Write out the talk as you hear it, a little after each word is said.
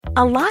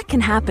A lot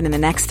can happen in the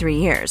next 3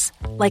 years.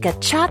 Like a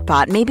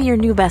chatbot may be your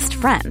new best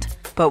friend.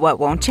 But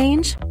what won't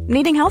change?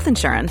 Needing health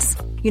insurance.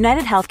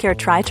 United Healthcare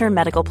Tri-Term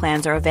Medical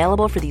Plans are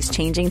available for these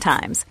changing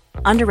times.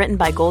 Underwritten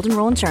by Golden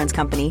Rule Insurance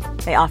Company,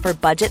 they offer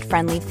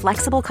budget-friendly,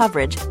 flexible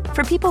coverage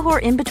for people who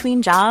are in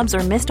between jobs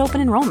or missed open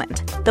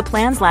enrollment. The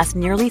plans last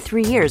nearly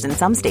 3 years in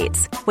some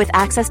states, with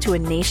access to a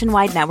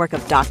nationwide network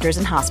of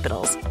doctors and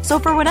hospitals. So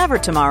for whatever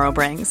tomorrow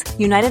brings,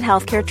 United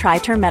Healthcare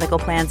Tri-Term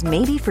Medical Plans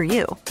may be for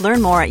you.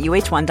 Learn more at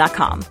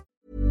uh1.com.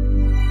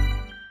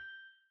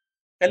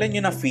 Kailan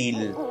nyo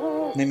na-feel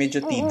na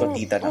medyo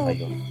tito-tita na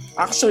kayo?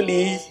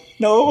 Actually,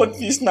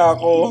 na-confuse na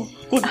ako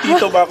kung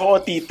tito ba ako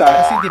o tita.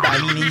 Kasi diba,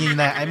 aminin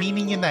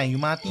nyo na, yung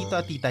mga tito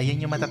at tita,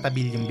 yan yung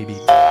matatabil yung bibig.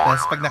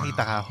 Tapos pag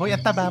nakita ka, hoy,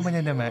 ang taba mo na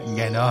naman.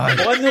 Ganon.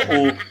 O ano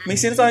may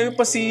sinasabi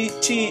pa si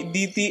Chi,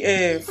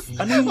 DTF.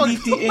 Ano yung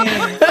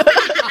DTF?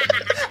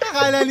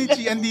 Akala ni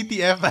Chi, ang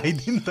DTF ay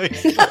Dintoy.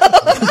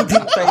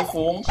 Dintoy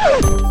Fong.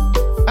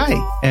 I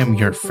am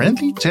your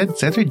friendly Jed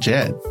Setter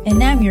Jed.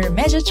 And I'm your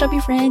medyo chubby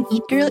friend,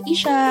 Eat Girl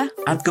Isha.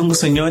 At kung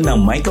gusto nyo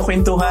ng may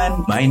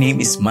kakwentuhan, my name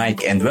is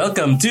Mike and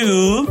welcome to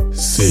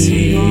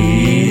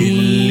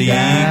Siligang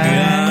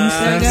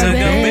sa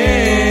Gabi,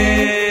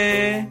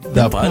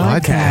 the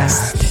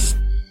podcast.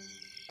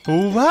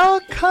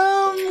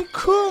 Welcome,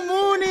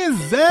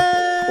 Komunizen!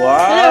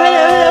 Wow!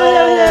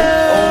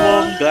 Oh,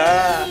 bongga!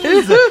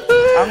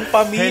 Ang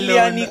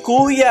pamilya ni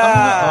Kuya!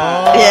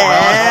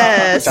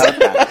 Yes!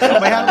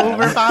 May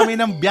hangover pa kami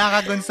ng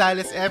Bianca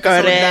Gonzalez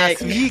episode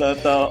last week.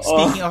 Totoo.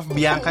 Speaking of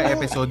Bianca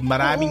episode,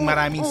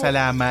 maraming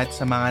salamat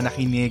sa mga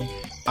nakinig.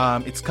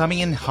 It's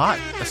coming in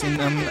hot. As in,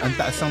 ang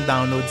taas ng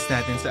downloads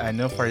natin sa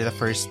for the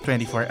first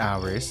 24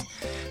 hours.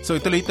 So,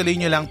 ituloy-tuloy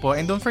nyo lang po.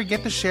 And don't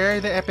forget to share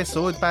the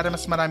episode para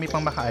mas marami pang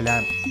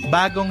makaalam.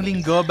 Bagong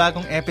linggo,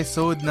 bagong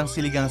episode ng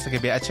Siligang sa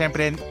Gabi. At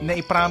syempre,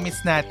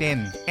 naipromise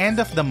natin, end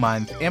of the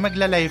month,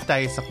 magla-live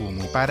tayo sa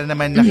Kumu para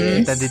naman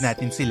nakikita din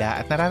natin sila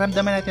at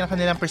nararamdaman natin ang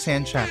kanilang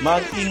presensya.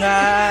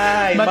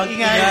 Mag-ingay! Press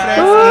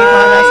 8.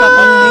 Para sa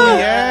Kumu.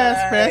 Yes!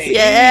 Press 8.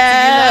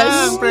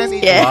 Yes! Press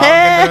 8.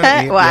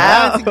 Yes!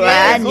 Wow!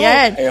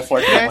 Yan.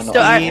 Effort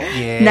to our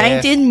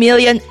 19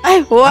 million.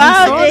 Ay,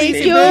 wow!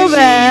 Thank you,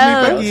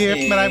 Bel.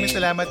 Maraming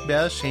salamat,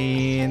 Bel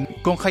Shane.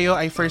 Kung kayo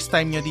ay first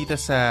time nyo dito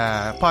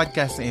sa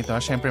podcast na ito,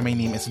 syempre my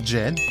name is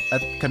Jed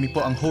at kami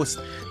po ang host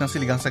ng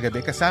Siligang sa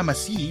Gabi kasama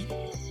si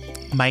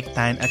Mike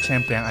Tan at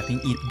syempre ang ating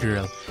Eat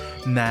Girl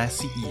na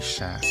si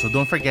Isha. So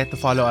don't forget to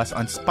follow us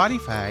on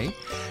Spotify.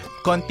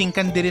 Konting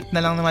kandirit na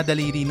lang na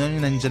madali rin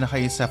nun, nandiyan na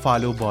kayo sa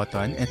follow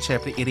button at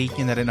syempre i-rate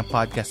nyo na rin ang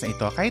podcast na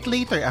ito kahit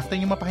later after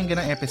nyo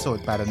mapakinggan ng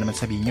episode para naman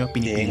sabihin nyo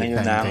pinipilit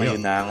kayo.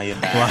 Ngayon na.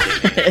 Wow.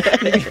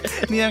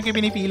 Hindi naman kayo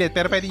pinipilit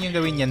pero pwede nyo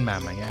gawin yan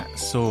mamaya.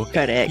 So,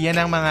 correct. Yan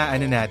ang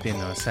mga natin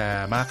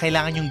sa mga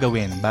kailangan nyong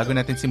gawin bago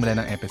natin simulan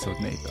ng episode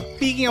na ito.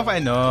 Speaking of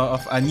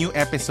of a new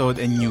episode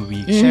and new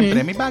week, syempre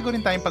may bago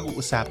rin tayong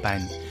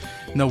pag-uusapan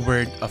na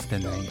word of the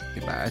night,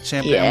 diba? At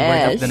syempre ang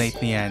word of the night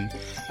na yan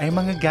ay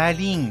mga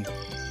galing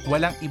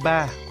walang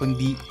iba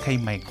kundi kay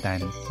Mike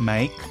Tan.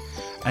 Mike,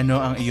 ano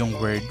ang iyong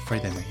word for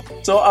the night?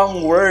 So,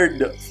 ang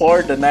word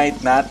for the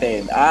night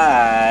natin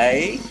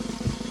ay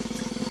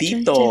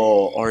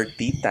tito or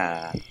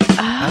tita.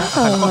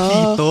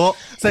 Tito?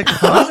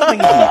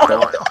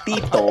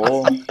 Tito.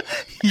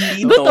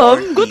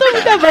 Gutom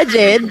ka ba,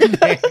 Jed?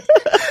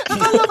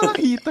 Akala ko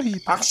hito.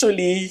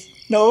 Actually,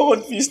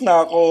 na-confuse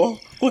na ako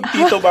kung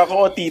tito ba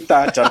ako o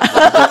tita.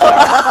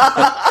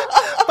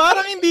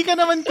 Parang hindi ka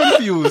naman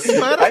confused.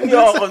 Hindi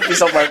ako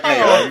confused sa part na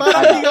yun.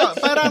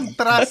 Parang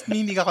trust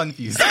me, hindi ka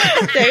confused.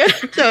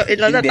 So,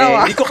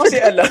 natawa. Hindi ko kasi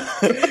alam.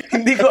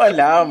 Hindi ko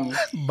alam.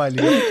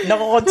 Bali.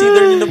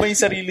 Nako-consider niyo na ba yung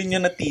sarili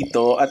niyo na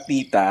tito at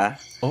tita?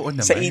 Oo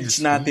naman. Sa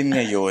age natin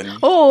ngayon.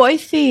 Oh, I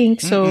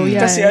think so,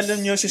 yes. Kasi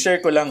alam niyo,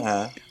 share ko lang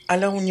ha.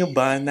 Alam niyo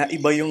ba na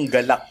iba yung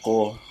galak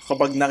ko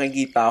kapag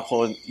nakikita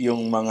ko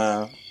yung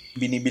mga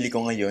binibili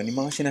ko ngayon,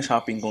 yung mga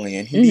sinashopping ko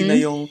ngayon, hindi na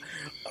yung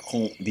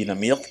hindi na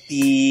milk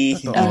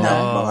tea, hindi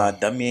na mga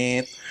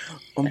damit.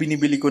 Ang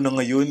binibili ko na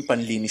ngayon,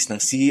 panlinis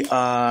ng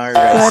CR,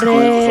 rice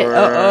cooker.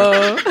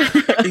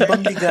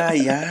 Ibang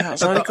ligaya.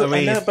 Sabi ko,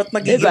 ba't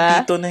nagiging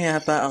tito na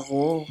yata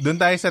ako?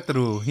 Doon tayo sa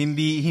true.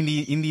 Hindi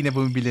na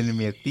bumibili ng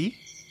milk tea?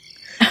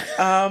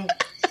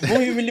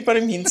 Bumibili pa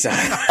rin minsan.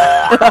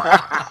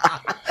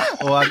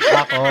 Wag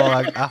ako.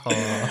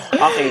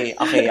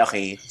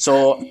 Okay.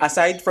 So,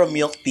 aside from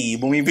milk tea,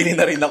 bumibili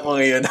na rin ako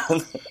ngayon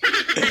ng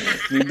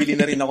bumibili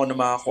na rin ako ng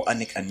mga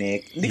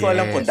anik-anik. Hindi ko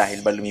alam kung dahil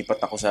ba lumipat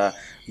ako sa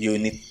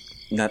unit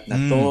na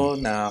to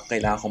na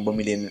kailangan kong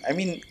bumili. I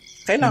mean,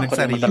 kailangan ko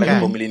naman talaga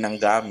bumili ng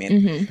gamit.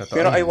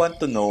 Pero I want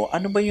to know,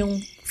 ano ba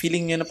yung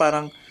feeling nyo na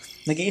parang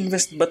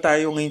nag-i-invest ba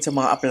tayo ngayon sa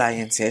mga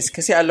appliances?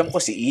 Kasi alam ko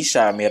si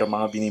Isha, mayroong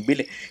mga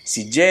binibili.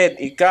 Si Jed,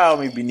 ikaw,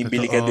 may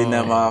binibili ka din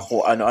na mga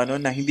kung ano-ano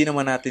na hindi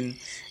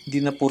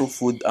na puro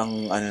food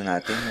ang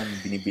natin, ang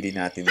binibili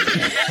natin.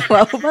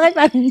 Wow, bakit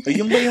parang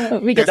Yung ba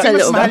yung bigat sa Mas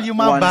loob? mahal yung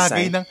mga One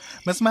bagay side.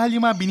 mas mahal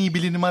yung mga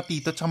binibili ng mga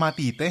tito at mga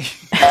tita eh.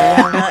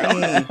 Kaya nga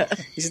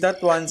Is that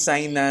one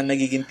sign na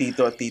nagiging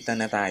tito at tita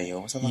na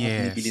tayo sa mga Yes.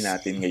 binibili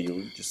natin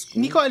ngayon? Diyos ko.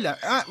 Hindi ko alam.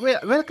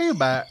 Well, kayo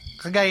ba,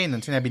 kagaya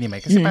nun, sinabi ni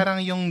Mike, kasi parang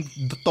yung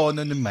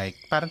tono ni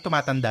Mike, parang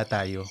tumatanda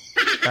tayo.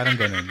 Parang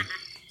ganun.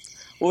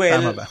 Well,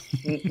 Tama ba?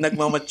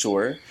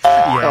 nagmamature.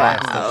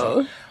 Yes.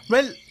 Wow.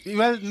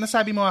 Well,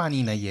 nasabi mo nga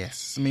kanina,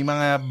 yes. May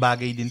mga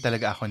bagay din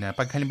talaga ako na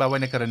pag halimbawa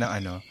nagkaroon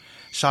ng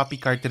Shopee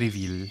cart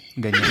reveal,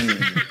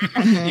 ganyan.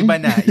 iba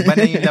na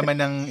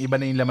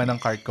yung laman ng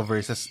cart ko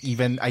versus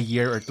even a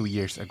year or 2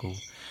 years ago.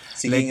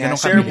 Sige Like, nga, ganun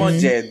share kabilis. mo,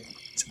 Jed.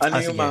 Ano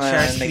Sige, yung mga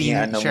share naging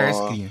screen. mo? Share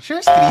screen.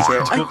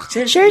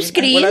 Share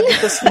screen? Wala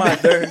dito si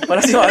Mother.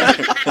 Wala si Mother.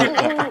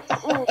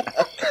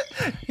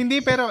 Hindi,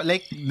 pero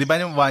like, di ba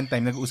nung one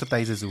time, nag-uusap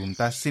tayo sa Zoom,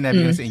 tapos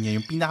sinabi ko sa inyo,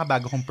 yung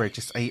pinakabago kong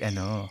purchase ay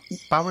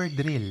power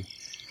drill.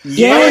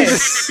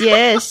 Yes.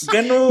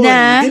 Ganun.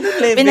 Na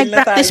Ganun level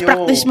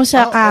pinag-practice mo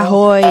sa Oo.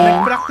 kahoy.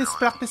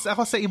 Nag-practice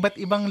ako sa iba't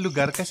ibang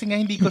lugar kasi nga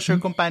hindi ko sure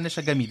kung paano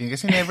siya gamitin.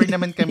 Kasi never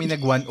naman kami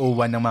nag-101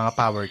 ng mga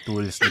power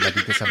tools, di ba,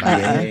 dito sa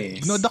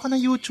bahay. Yes. Nood ako ng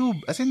YouTube.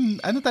 As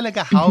in,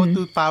 talaga, how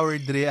to power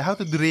drill, how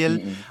to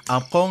drill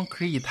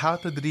concrete, how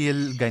to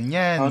drill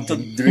ganyan. How to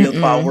drill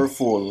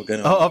powerful.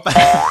 Ganun. Oo,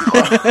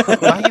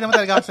 makikita mo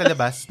talaga ako sa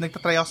labas.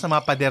 Nagtatry ako sa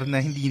mga pader na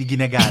hindi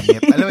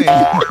ginagamit. Alam mo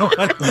yun,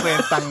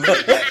 kwentang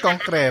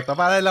konkreto.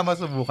 Para lang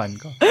masubukan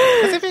ko.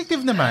 Kasi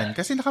effective naman.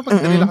 Kasi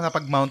nakapag-drill ako,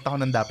 napag-mount ako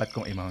ng dapat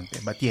kong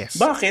i-mount. But yes.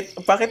 Bakit?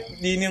 Bakit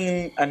din yung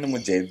mo,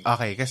 Jed?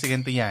 Okay, kasi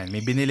ganito yan.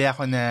 May binili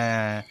ako na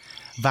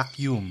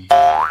vacuum.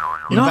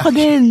 Ako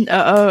din.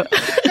 Oo.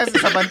 Kasi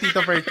isa bang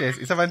tito purchase.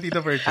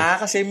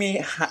 Kasi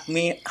may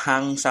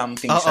hang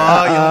something Oo,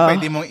 siya. yung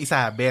pwede mong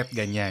isabit,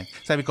 ganyan.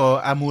 Sabi ko,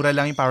 mura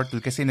lang yung power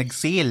tool kasi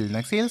nag-sale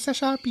sa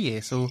Shopee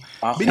eh. So,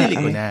 binili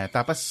ko na.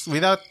 Tapos,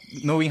 without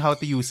knowing how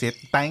to use it,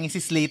 tayong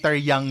si Slater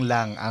Young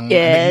lang ang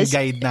naging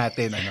guide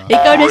natin.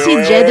 Ikaw na si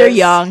Jedder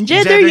Young.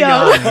 Jedder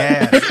Young.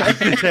 Yes.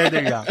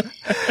 Jedder Young.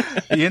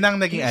 Yun ang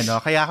naging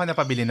kaya ako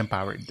napabili ng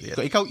power drill.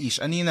 So, ikaw,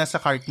 Ish, ano yung nasa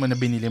cart mo na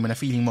binili mo na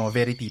feeling mo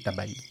very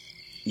tita-bay?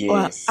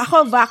 Yes.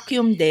 Ako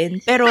vacuum din,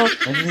 pero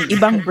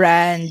ibang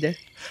brand.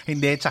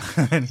 Hindi,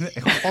 tsaka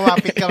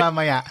kumapit ka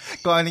mamaya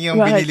kung ano yung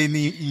binili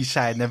ni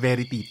Isha na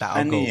very tita.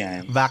 Ano Go.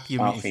 yan?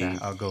 Vacuum Okay. yung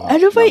isa. Go.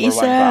 Ano ba Number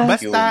isa? one,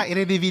 Basta,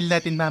 i-reveal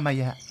natin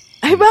mamaya.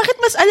 Ay, bakit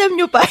mas alam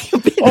nyo pa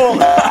yung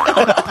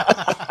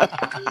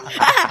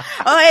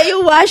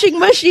yung washing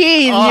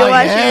machine. Oh, yung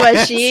washing yes.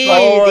 machine.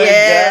 Oh my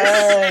yes.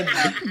 God.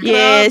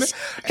 Yes.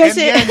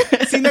 Kasi, And yan,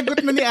 sinagot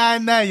mo ni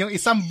Ana, yung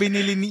isang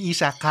binili ni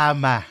Isha,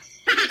 kama.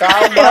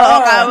 oo,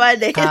 kama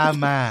din.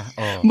 Kama.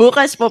 Oh.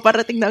 Bukas po,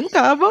 parating na ang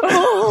kama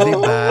ko.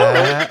 Diba?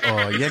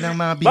 Oh, yan ang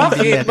mga binibili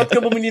Bakit? natin. Ba't ka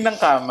bumili ng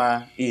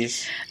kama,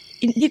 Ish?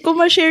 Hindi ko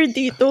ma-share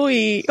dito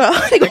eh.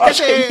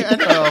 Kasi,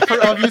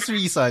 for obvious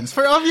reasons.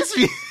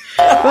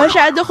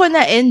 Masyado ko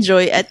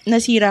na-enjoy at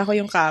nasira ko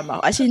yung kama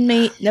ko. As in,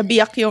 may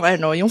nabiyak yung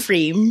yung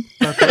frame.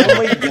 Oh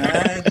my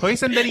God. Hoy,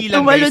 sandali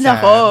lang Tumalon guys.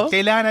 ako.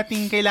 Kailangan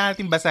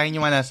natin basahin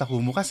yung mga nasa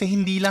Kumu kasi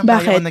hindi lang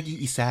Bakit? tayo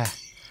nag-iisa.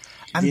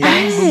 Ang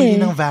daming bumili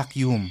ng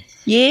vacuum.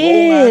 Yes.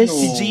 Oo nga, no.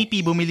 Si JP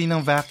bumili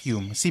ng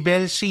vacuum. Si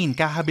Belshane,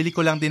 kakabili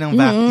ko lang din ng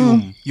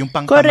vacuum. Yung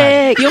pang-tamad.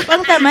 Correct. Yung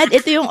pang-tamad,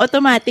 ito yung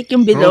automatic,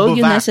 yung bilog,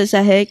 yung Robovac. nasa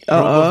sahig. Oo.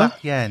 Robovac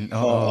yan.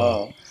 Oo.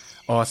 Oo.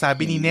 Oh,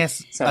 sabi ni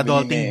Nes, Sabi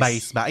adulting ni Nes.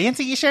 buys ba? Ayan,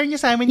 sige, share nyo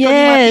sa amin kung ano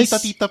yung mga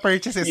Yes. tito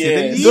purchases.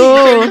 Yes. Dali, Go.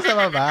 share nyo sa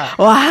baba.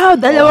 Wow,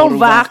 dalawang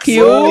Robovac. Uy,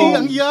 vacuum.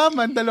 ang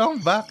yaman, dalawang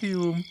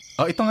vacuum.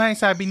 Oh, ito nga yung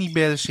sabi ni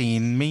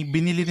Belshane, may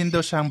binili din daw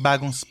siyang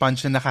bagong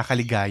sponge na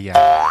nakakaligaya.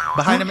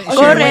 Baka naman i-share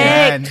mo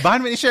Correct. yan. Baka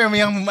naman i-share mo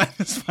yung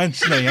sponge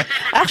na yan.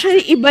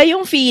 Actually, iba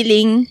yung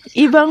feeling.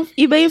 Iba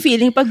yung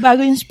feeling pag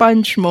bago yung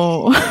sponge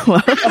mo.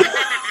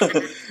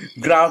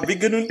 Grabe,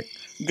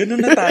 ganun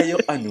na tayo,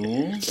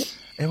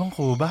 Ewan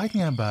ko, bakit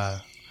nga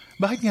ba?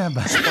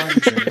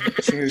 Sponsor.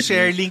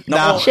 Share link Naku,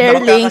 daw. Share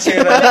link.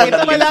 Ito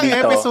pa lang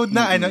episode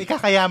na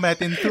ikakayama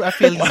natin through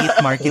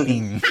affiliate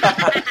marketing.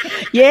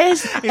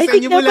 Yes. I Isa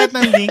think niyo mo lahat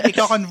dapat ng link,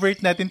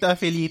 ikaw-convert natin to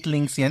affiliate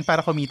links yan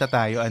para kumita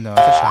tayo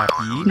sa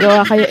Shopee.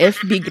 gawa kayo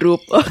FB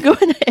group. O, gawa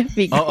na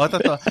FB group. Oo,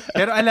 totoo.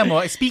 Pero alam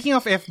mo, speaking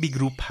of FB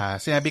group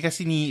sinabi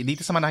kasi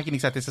dito sa mga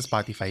nakikinig sa atin sa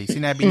Spotify,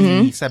 sinabi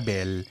ni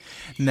Isabel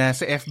na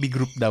sa FB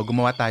group daw,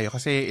 gumawa tayo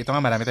kasi ito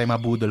nga marami tayong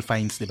mga Boodle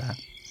finds, di ba?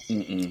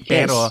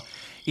 Pero,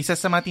 isa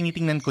sa mga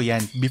tinitingnan ko yan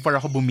before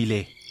ako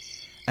bumili.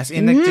 As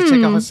in,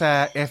 nag-check ako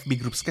sa FB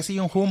groups kasi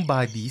yung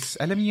Homebodies,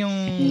 alam niyo yung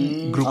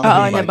group ng Oo,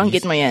 Homebodies?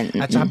 nabanggit mo yan.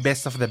 At saka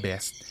Best of the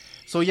Best.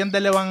 So, yung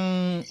dalawang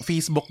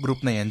Facebook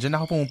group na yan, dyan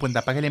ako pumupunta.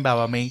 Pag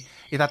halimbawa, may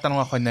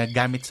itatanong ako na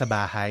gamit sa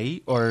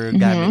bahay or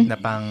gamit na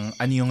pang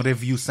ano yung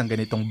reviews ng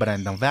ganitong brand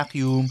ng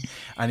vacuum,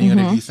 ano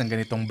yung reviews ng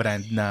ganitong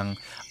brand ng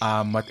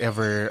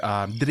whatever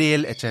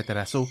drill,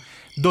 etc. So,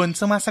 doon,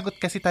 sumasagot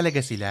kasi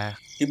talaga sila.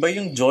 Iba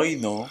yung joy,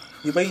 no?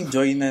 Iba yung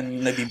joy na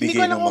nabibigay ng mga... Hindi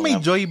ko alam kung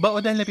may joy ba o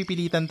dahil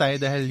napipilitan tayo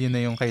dahil yun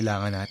na yung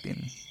kailangan natin.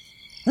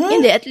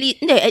 Hindi, at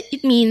least, it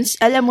means,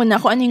 alam mo na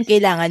kung ano yung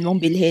kailangan mong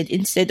bilhin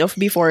instead of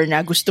before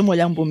na gusto mo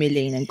lang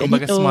bumili ng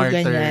ganito, kumbaga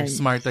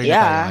smarter na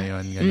tayo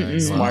ngayon.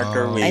 Ganun.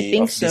 Smarter way I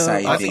think of so.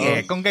 deciding.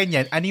 Sige, kung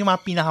ganyan, ano yung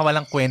mga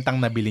pinakawalang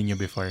kwentang nabili nyo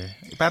before?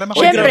 Para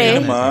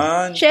Siyempre,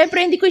 naman.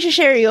 Siyempre, hindi ko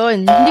i-share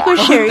yun. Hindi ko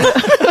i-share yun.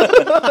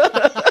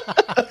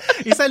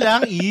 Isa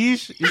lang,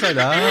 Ish. Isa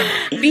lang.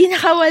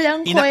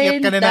 Pinakawalang kwenta. Inakyat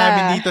ka na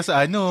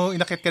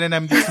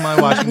namin dito sa mga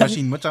washing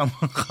machine mo tsaka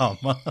mga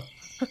kama.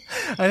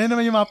 Ano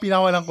naman yung mga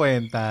pinakawalang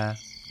kwenta?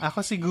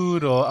 Ako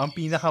siguro, ang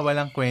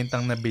pinakawalang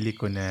kwentang nabili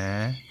ko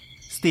na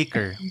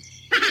sticker.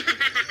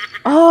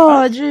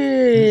 Oh,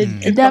 Jud.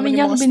 Ang dami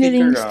niyang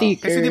biniling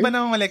sticker. Kasi di ba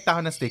namamolekta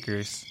ako ng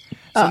stickers?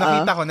 So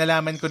nakita ko,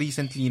 nalaman ko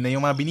recently na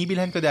yung mga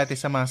binibilhan ko dati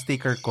sa mga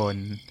sticker con,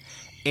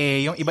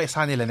 yung iba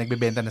sa nila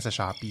nagbebenta na sa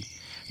Shopee.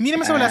 Hindi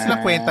naman sa wala silang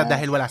kwenta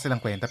dahil wala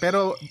silang kwenta.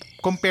 Pero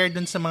compared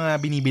dun sa mga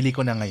binibili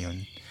ko na ngayon,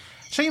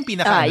 siya yung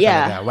pinaka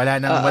talaga.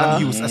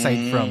 Walang use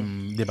aside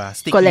from, di ba,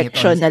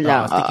 collection na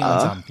lang. Sticking on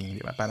something,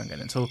 di ba? Parang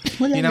ganun. So,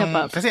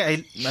 kasi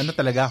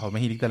talaga ako,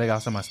 mahilig talaga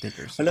ako sa mga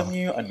stickers. Alam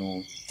niyo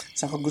yung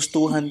sa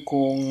kagustuhan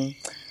kong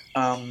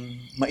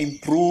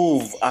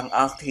ma-improve ang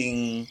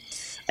aking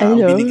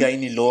binigay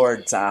ni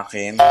Lord sa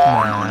akin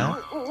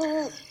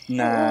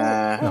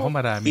na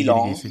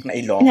ilong. Na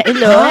ilong?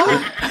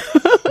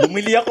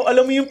 Bumili ako,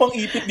 alam mo yung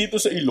pang-ipit dito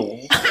sa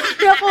ilong?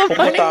 Ako,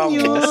 paano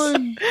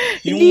yun?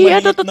 Hindi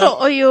ito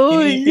totoo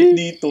yun. Iniipit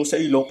dito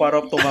sa ilong para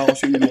tumawa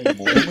sa ilong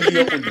mo.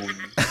 Bumili ako nun.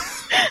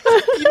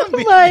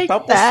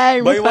 Tapos,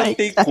 buy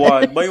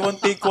one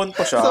take one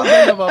pa siya. So,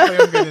 ano ba pa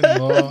yung ganun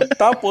mo?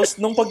 Tapos,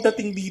 nung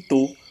pagdating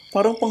dito,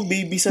 parang pang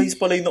baby size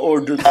pala yung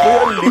na-order. Kaya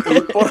ang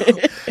liit.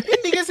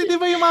 Hindi kasi di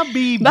ba yung mga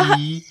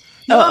baby...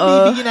 Yung mga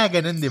baby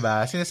ginaganon, di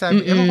ba?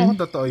 Sinasabi, ewan ko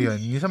kung totoo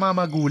yun. Yung sa mga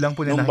magulang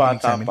po na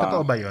nakikinig sa amin.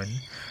 Totoo ba yun?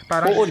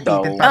 Parang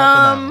ipitin para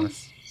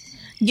tumangos.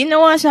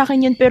 Ginawa sa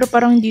akin yun, pero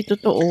parang hindi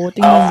totoo.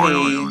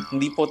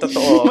 Hindi po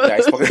totoo,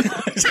 guys.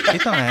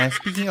 Ito nga,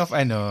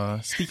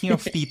 speaking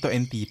of tito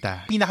and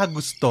tita,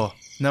 pinakagusto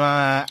na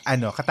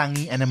mga,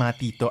 katangian ng mga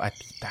tito at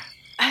tita.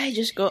 Ay,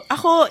 Diyos ko.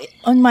 Ako,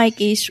 on my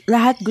case,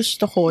 lahat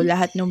gusto ko,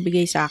 lahat nung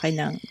bigay sa akin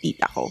ng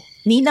tita ko.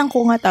 Ninang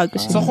ko nga tawag ko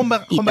sa So,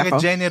 kumbaga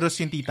generous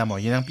yung tita mo.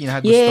 Yun ang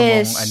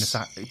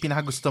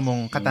pinakagusto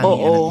mong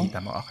katangian ng tita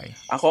mo. Okay.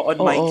 Ako,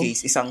 on my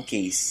case, isang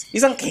case.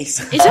 Isang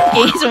case?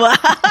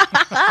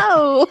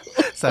 Wow!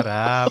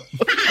 Sarap.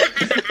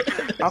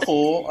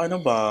 Ako,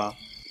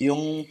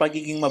 yung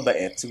pagiging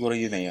mabait, siguro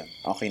yun na yun.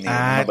 Okay na yun.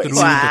 Mabait.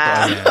 True.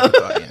 Wow.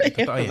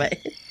 Totoo yan.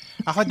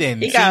 Ako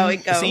din. Ikaw.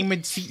 Same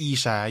with si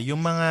Isha,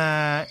 yung mga,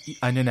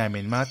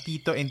 mga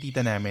tito and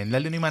tita namin,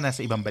 lalo na yung mga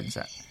nasa ibang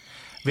bansa.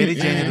 Very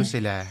generous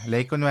sila.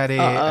 Like, kunwari,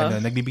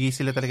 nagbibigay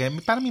sila talaga.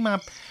 Parang may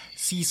mga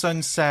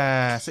seasons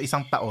sa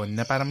isang taon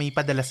na parang may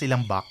padala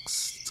silang box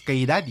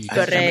kay daddy.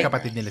 Kasi may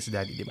kapatid nila si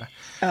daddy, di ba?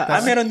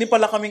 Meron din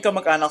pala kaming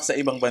kamag-anak sa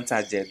ibang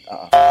bansa, Jet.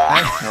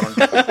 Meron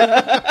din.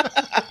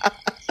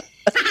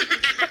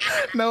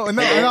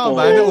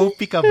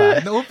 Na-OP ka ba?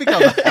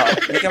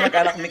 May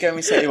kamag-anak kami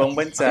sa ibang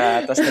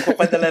bansa. Tapos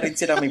nagpapadala rin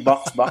sila. May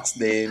box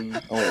din.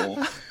 Oo.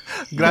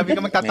 Grabe ka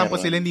magtatampo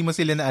sila, hindi mo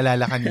sila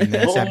naalala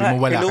kanina. Sabi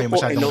mo wala kayo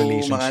masyadong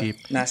relationship.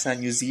 Mga nasa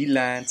New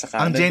Zealand, sa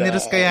Canada. Ang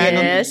generous kaya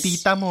nung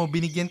tita mo,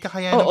 binigyan ka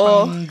kaya ng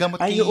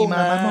panggamot kay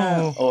mama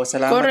mo.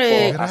 Salamat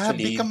correct. po.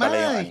 Actually, pala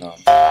yung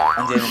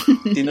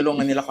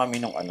tinulungan nila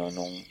kami nung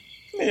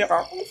naiyak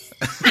ako.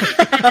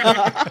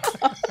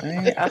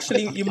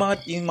 Actually,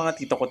 yung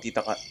mga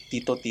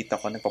tito-tita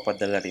ko,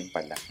 nagpapadala rin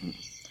pala.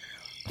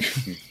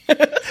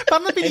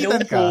 Paano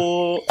napilitan ka?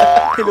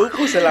 Hello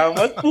po,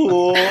 salamat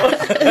po.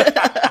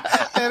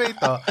 Pero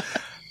ito,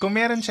 kung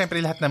meron syempre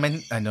lahat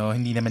naman,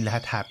 hindi naman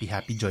lahat happy,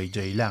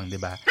 joy lang,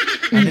 di ba?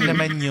 Ano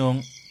naman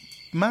yung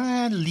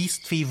mga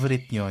least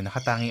favorite nyo,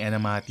 nakatangian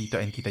ng mga tito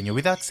and tita nyo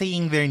without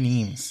saying their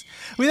names?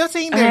 Okay.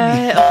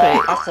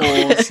 Ako,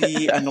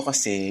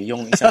 kasi,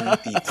 yung isang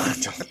tito.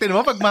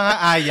 Tignan mo, pag mga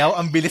ayaw,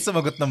 ang bilis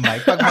sumagot ng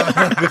mic. Pag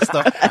mga gusto,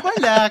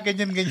 wala,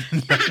 ganyan lang.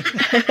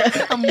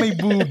 Ang may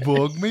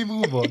bubog.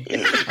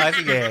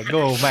 Sige,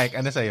 go, Mike.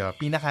 Ano sa'yo?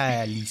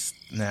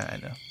 Pinaka-least na,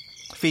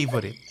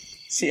 favorite?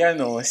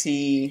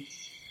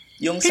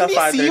 Yung sa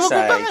father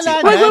side.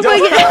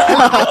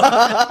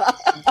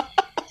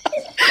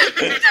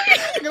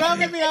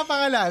 Grabe,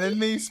 pinapangalanan.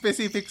 May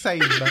specific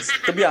side ba?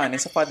 To be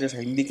honest, sa father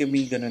side, hindi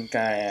kami ganun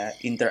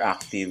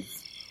ka-interactive.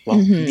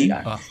 Wow,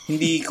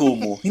 hindi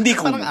kumu. Hindi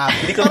kami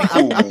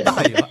kumu. Up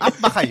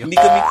ba kayo? Hindi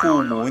kami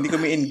kumu. Hindi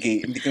kami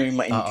engage. Hindi kami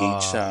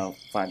ma-engage sa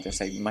father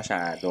side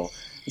masyado.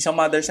 Isang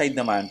mother side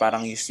naman,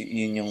 parang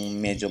yun yung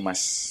medyo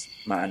mas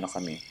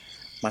kami.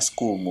 mas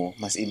kumo,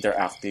 mas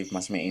interactive,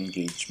 mas may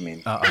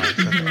engagement. Oo.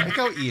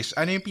 Ikaw, Ish,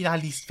 ano yung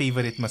pinaka-least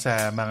favorite mo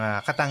sa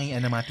mga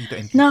katangian ng mga tito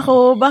and tita?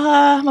 Nako,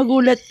 baka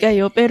magulat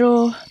kayo,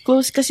 pero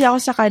close kasi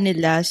ako sa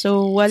kanila.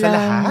 So, wala. Sa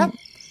lahat?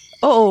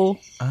 Oo.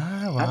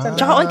 Wow.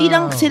 Tsaka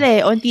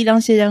unti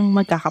lang silang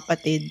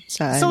magkakapatid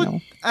sa So,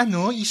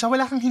 Isha,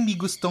 wala kang hindi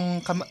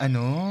gustong trait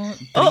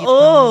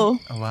Oo.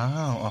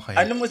 Wow, okay.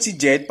 Alam mo si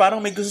Jed,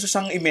 parang may gusto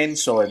siyang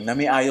i-mention na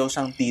may ayaw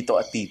siyang tito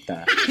at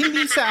tita.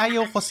 Hindi sa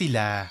ayaw ko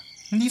sila.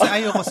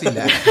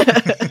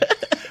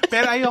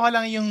 Pero ayoko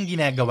lang yung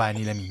ginagawa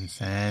nila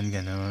minsan,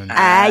 ganun.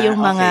 Yung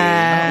mga...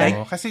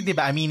 Okay. Kasi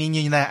diba, aminin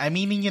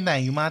nyo na,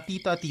 yung mga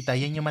tito at tita,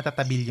 yan yung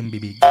matatabil yung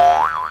bibig.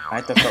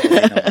 Ay, totoo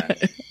naman.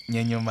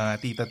 Yan yung mga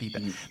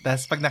tito-tita.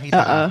 Tapos pag nakita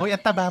ko, hoy,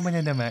 ang taba mo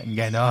na naman.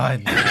 Ganon.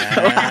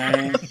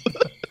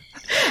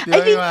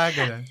 Diba yung mga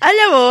ganon?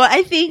 Alam mo,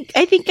 I think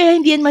kaya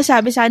hindi yan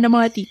masabi sana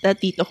mga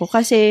tita-tito ko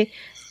kasi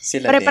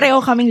pare-pareho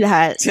kaming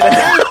lahat.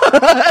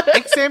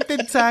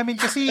 Exempted sa amin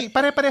kasi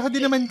pare-pareho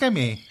din naman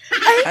kami.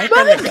 Ay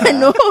bakit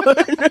ganun?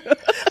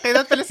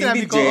 Kaya pala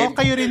sinabi ko,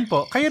 kayo rin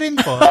po.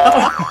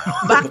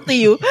 Back to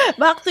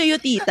you,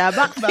 tita.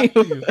 Back to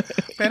you.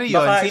 Pero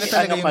yun, baka sila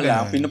talaga yung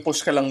lang, ganun.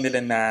 pinupush ka lang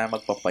nila na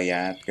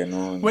magpapayat,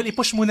 ganun. Well,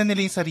 i-push muna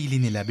nila yung sarili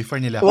nila before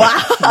nila. Wow!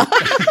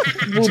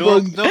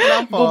 Joke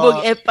lang po.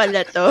 Bubog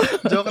pala to.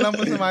 Joke lang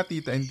po sa mga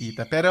tito and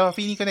tita. Pero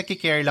feeling ko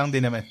nakikare lang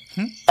din naman.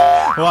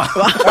 Wow.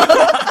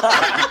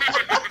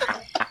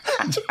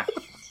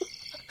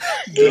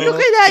 Hindi ko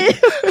kinaya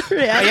yung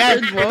reaction Ayan,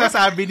 mo. ito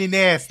sabi ni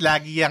Nes,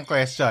 lagi yung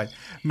question.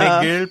 May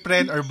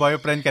girlfriend or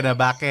boyfriend ka na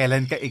ba?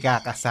 Kailan ka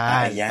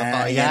ikakasal?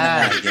 Ayan,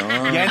 Yan.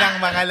 Yan ang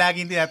mga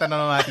laging tinatanong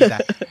ng mga tita.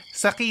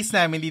 Sa case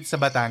namin dito sa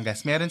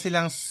Batangas, meron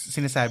silang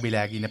sinasabi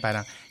lagi na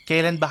parang,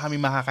 kailan ba kami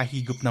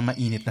makakahigop ng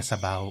mainit na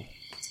sabaw?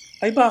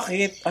 Ay,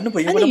 bakit? Ano ba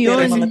yun? Ano Walang yun?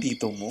 pera yung mga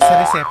tito mo? Sa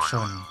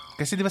reception.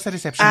 Kasi di ba sa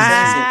reception?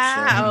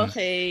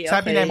 Okay.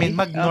 Sabi namin,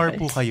 mag-nor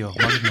po kayo.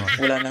 Mag-nor.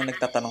 Wala nang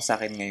nagtatanong sa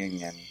akin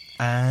ngayon yan.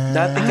 Ah.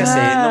 Dati kasi,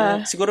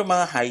 siguro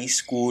mga high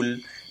school,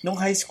 nung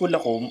high school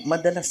ako,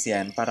 madalas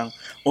yan, parang,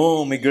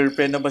 may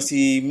girlfriend na ba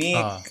si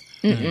Mick?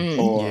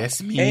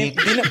 Yes, Mick.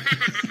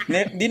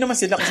 Di naman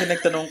sila kasi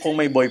nagtanong kung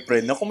may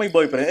boyfriend. No, kung may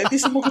boyfriend, di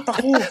sumagot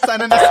ako.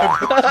 Sana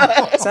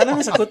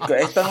nasagot ko.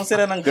 Tanong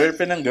sila ng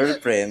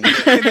girlfriend.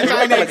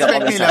 Saka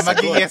na-expect nila,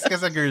 mag-yes ka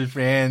sa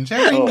girlfriend.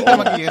 Siyempre, hindi ka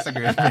mag-yes sa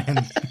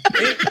girlfriend.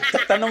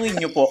 Tanongin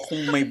niyo po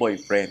kung may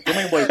boyfriend. Kung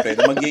may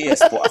boyfriend,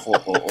 mag-yes po ako.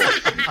 Oo.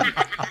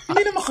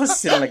 Hindi naman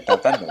kasi sila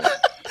nagtatanong.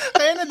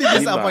 Kaya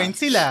na-disappoint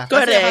sila.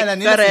 Kasi akala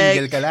nila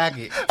single ka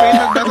lagi. Kaya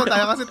nagbasa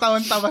tayo kasi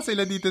tawan-tawa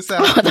sila dito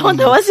sa...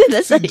 Tawan-tawa sila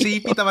sa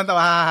JP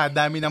tawan-tawa,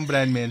 dami ng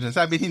brand mention.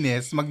 Sabi ni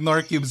Nes,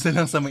 mag-Nor Cubes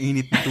na lang sa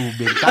mainit na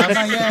tubig.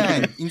 Tama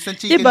yan. Instant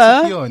chicken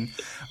soup yun.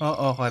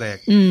 Oo,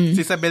 correct.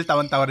 Si Isabel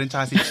tawan-tawa rin,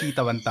 tsaka si Chi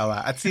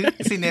tawan-tawa. At si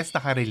Nes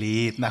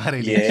nakarelate.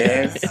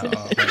 Yes. Siya.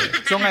 Oo,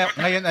 correct. So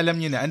ngayon alam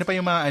niyo na, ano pa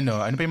yung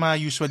mga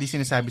usually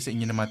sinasabi sa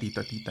inyo ng mga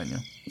tito-tita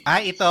niyo?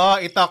 Ito,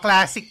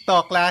 classic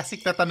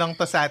na tanong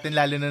to sa atin,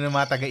 lalo na ng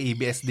mga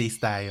taga-ABS days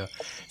tayo.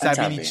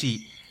 Sabi ni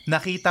Chi,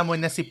 nakita mo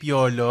na si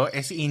Piolo,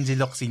 si Angel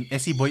Locsin,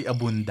 si Boy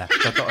Abunda.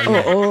 Totoo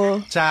yan.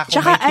 Oo. Tsaka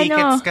kung may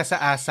tickets ka sa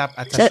ASAP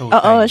at sa Showtime.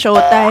 Oo,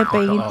 Showtime pa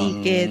yung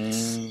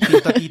tickets.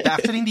 Tito-tita.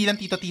 Actually, hindi lang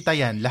tito-tita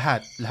yan.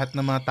 Lahat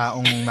ng mga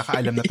taong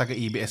nakaalam na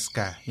taga-ABS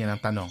ka. Yan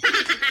ang tanong.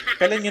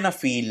 Kailan nyo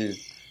na-feel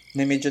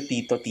na medyo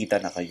tito-tita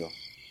na kayo?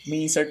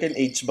 May certain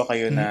age ba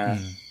kayo na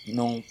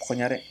nung,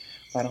 kunyari,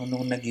 parang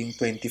nung naging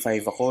 25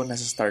 ako,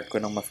 nasa start ko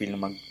nang ma-feel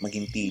na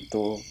maging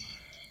tito.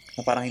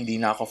 Na parang hindi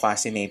na ako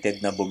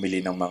fascinated na bumili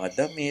ng mga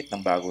damit,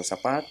 ng bagong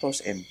sapatos,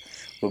 and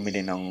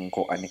bumili ng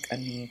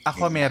anik-anik.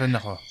 Ako, meron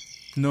ako.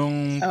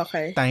 Nung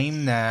time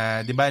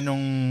na, di ba, nung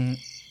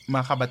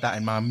mga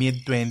kabataan, mga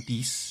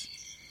mid-20s,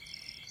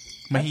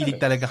 mahilig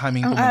talaga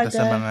kaming pumunta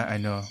sa mga,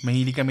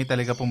 mahilig kami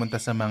talaga pumunta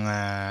sa mga,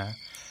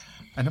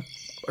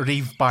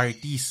 rave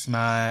parties,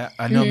 mga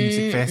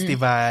music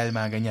festival,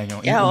 mga ganyan.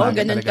 Yung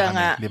umaga talaga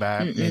kami, di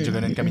ba? Medyo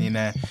ganun kami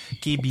na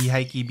Kibi,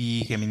 Hi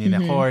Kibi, kami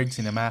nila Cord,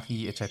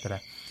 Sinamaki, etc.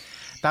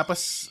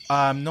 Tapos,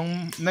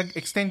 nung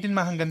nag-extend din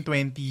hanggang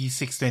 26,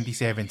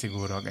 27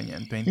 siguro,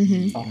 ganyan.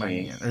 20,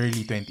 ganyan,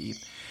 early 28.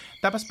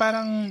 Tapos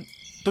parang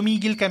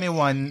tumigil kami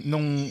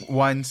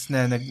once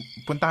na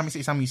nagpunta kami sa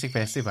isang music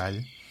festival.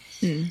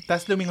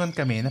 Tapos lumingon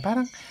kami na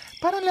parang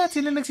lahat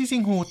sila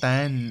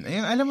nagsisinghutan.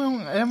 Ayun, alam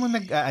mo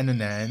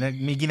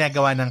may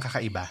ginagawa ng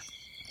kakaiba.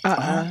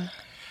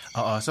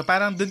 Oo. So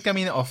parang doon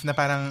kami na off na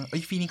parang,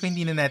 feeling ko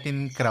hindi na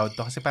natin crowd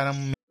to kasi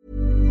parang...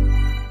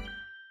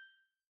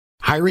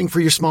 Hiring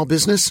for your small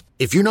business?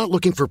 If you're not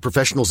looking for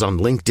professionals on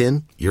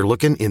LinkedIn, you're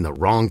looking in the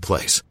wrong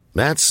place.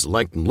 That's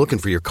like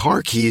looking for your car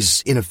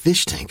keys in a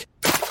fish tank.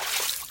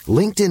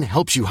 LinkedIn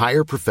helps you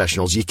hire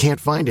professionals you can't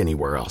find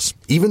anywhere else,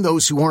 even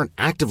those who aren't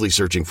actively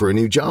searching for a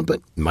new job but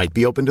might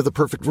be open to the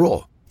perfect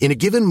role. In a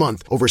given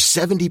month, over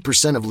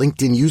 70% of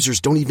LinkedIn users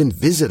don't even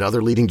visit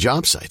other leading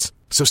job sites.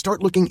 So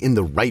start looking in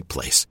the right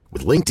place.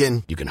 With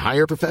LinkedIn, you can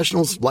hire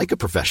professionals like a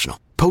professional.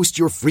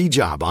 Post your free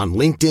job on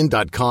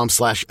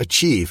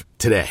linkedin.com/achieve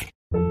today.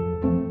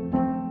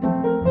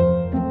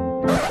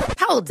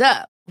 Hold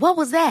up. What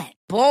was that?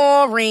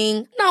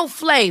 Boring. No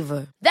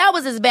flavor. That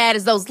was as bad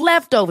as those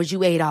leftovers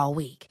you ate all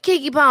week.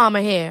 Keke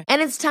Palmer here,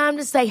 and it's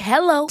time to say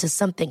hello to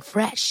something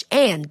fresh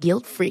and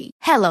guilt-free.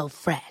 Hello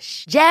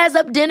Fresh. Jazz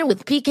up dinner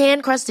with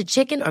pecan-crusted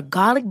chicken or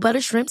garlic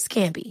butter shrimp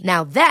scampi.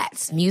 Now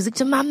that's music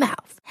to my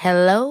mouth.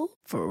 Hello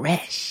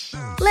Fresh.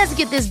 Let's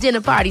get this dinner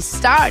party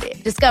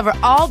started. Discover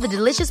all the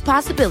delicious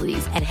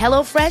possibilities at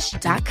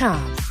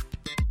HelloFresh.com.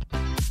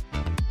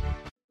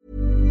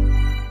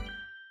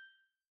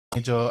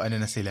 Medyo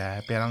na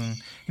sila, parang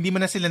hindi mo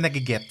na sila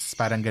nagigets,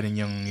 parang ganun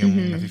yung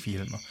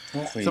nafe-feel mo.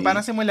 Okay. So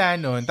parang simula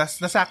nun, tas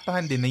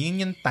nasaktuhan din na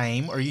yun yung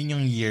time or yun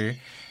yung year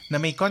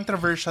na may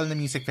controversial na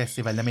music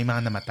festival na may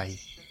mga namatay.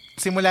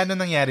 Simula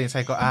nun nangyari,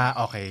 sabi ko,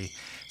 okay.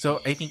 So,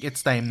 I think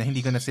it's time na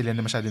hindi ko na sila na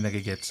masyado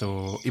nagigets.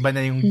 So, iba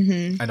na yung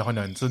ko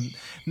nun. So,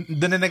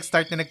 doon na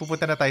nag-start na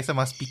nagpupunta na tayo sa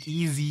mga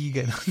speakeasy,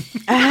 gano'n.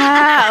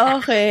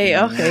 Okay.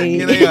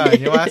 Yun na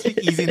yun. Yung mga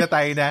speakeasy na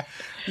tayo na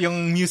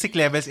yung music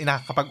levels,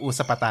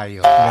 nakakapag-usap pa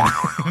tayo.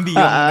 Hindi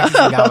yung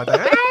nagsisigawa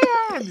tayo.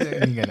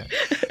 Hindi gano'n.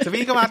 So,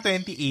 feeling ko mga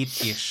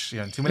 28-ish.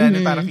 Yun. Simula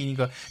nun parang feeling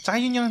ko. Tsaka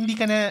yun yung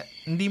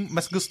hindi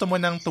mas gusto mo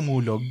nang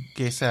tumulog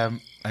kaysa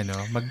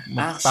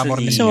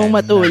magpamorning. So,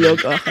 matulog.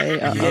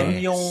 Okay. Yan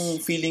yung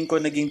feeling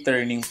ko naging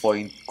turning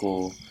point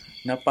ko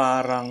na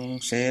parang,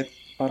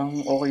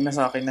 parang okay na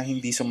sa akin na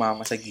hindi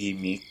sumama sa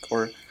gimmick.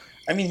 Or,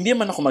 hindi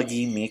man ako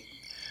mag-gimmick.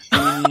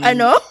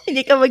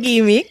 Hindi ka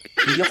mag-gimmick?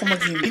 Hindi ako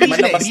mag-gimmick.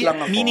 Malabas lang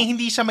ako. Meaning,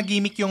 hindi siya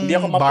mag-gimmick yung hindi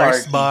ako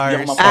bars.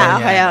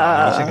 Okay.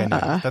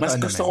 Mas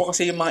gusto ko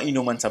kasi yung mga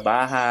inuman sa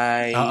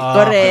bahay.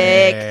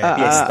 Correct.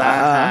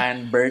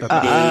 Piestahan,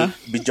 birthday,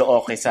 video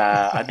okay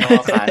sa kanto.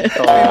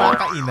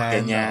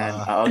 Ganyan.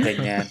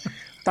 Ganyan.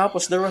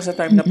 Tapos, there was a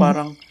time na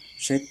parang,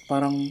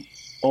 parang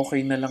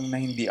okay na lang na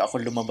hindi ako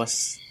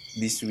lumabas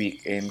this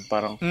weekend.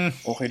 Parang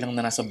okay lang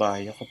na nasa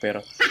bahay ako.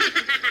 Pero,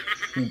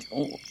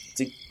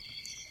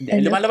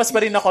 lumalabas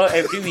pa rin ako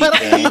every weekend,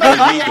 every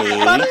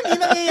day. Parang hindi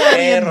nangyayari.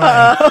 Pero,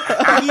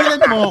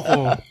 pagilan mo ako.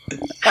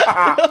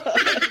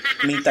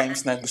 May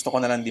times na gusto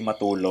ko na lang di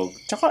matulog.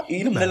 Tsaka,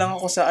 inom na lang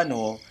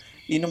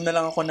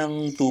ako ng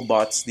 2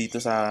 bots dito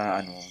sa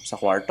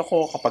kwarto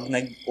ko kapag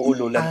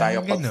nag-uululan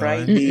tayo pag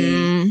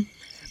Friday.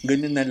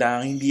 Ganun na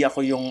lang. Hindi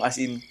ako yung as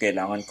in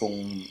kailangan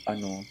kong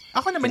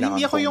Ako naman,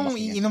 hindi ako yung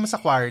iinom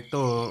sa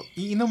kwarto.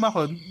 Iinom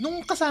ako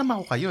nung kasama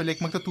ko kayo. Like,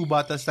 magto 2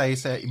 bottles tayo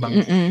sa ibang...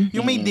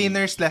 Yung may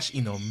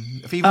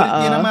dinner/inom. Favorite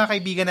yan ng mga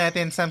kaibigan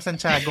natin. Sam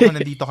Santiago, kung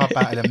nandito ka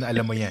pa,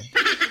 alam mo yan.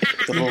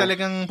 Yung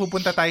talagang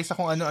pupunta tayo sa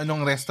kung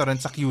ano-anong restaurant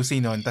sa QC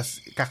noon, tas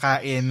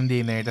kakain ng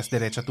dinner, tas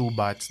diretso 2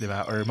 bots, di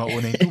ba? Or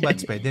mauna yung 2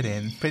 bots, pwede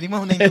rin. Pwede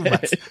mauna yung 2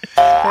 bots.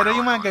 Pero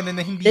yung mga ganun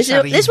na hindi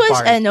siya rave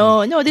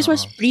party. This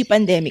was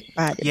pre-pandemic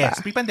pa, di ba?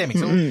 Yes,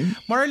 pre-pandemic. So,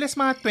 more or less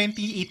mga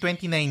 28,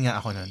 29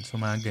 nga ako noon. So,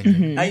 mga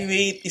ganyan. Ay,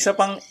 wait. Isa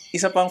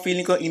pang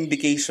feeling ko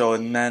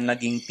indication na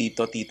naging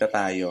tito-tita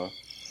tayo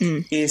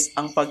is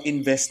ang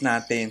pag-invest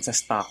natin sa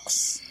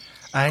stocks.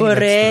 Ay,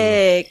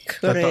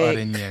 correct. Totoo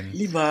rin yan.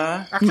 Di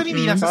ba? Actually,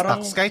 hindi lang sa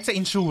stocks. Kahit sa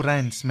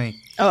insurance, Mike.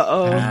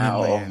 Oo.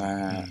 Oo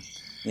nga.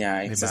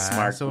 Yeah, it's diba? a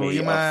smart so, way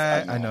yung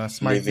mga,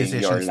 smart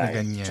decisions na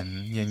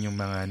ganyan, yan yung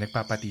mga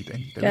nagpapatito.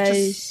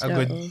 Guys,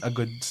 which is a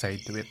good side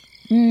to it.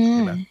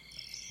 Diba?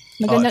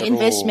 Magandang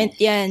investment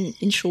yan,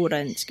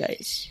 insurance,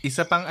 guys.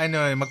 Isa pang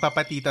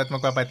magpapatito at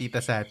magpapatita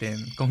sa atin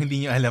kung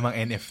hindi nyo alam ang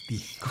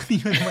NFT. Kung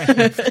hindi nyo alam ang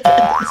NFT.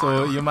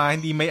 So, yung mga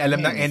hindi may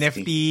alam ng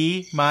NFT,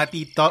 mga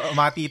tito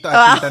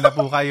at tita na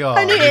po kayo.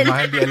 Yung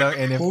mga hindi alam ng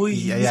NFT.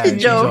 Ayan, si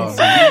Joe.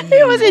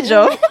 Si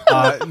Joe.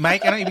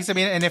 Mike, anong ibig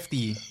sabihin ng NFT?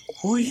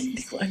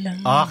 Hindi ko alam.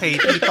 Okay,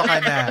 tito ka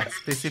na.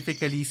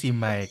 Specifically si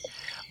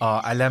Mike.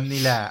 Alam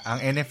nila,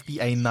 ang NFT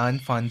ay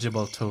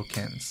non-fungible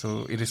token.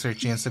 So,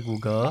 i-research yan sa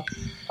Google.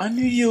 Ano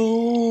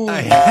yun?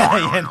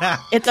 Ayan na.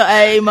 Ito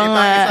ay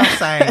mga...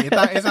 Ito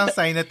ang isang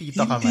sign na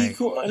tito ka, Mike.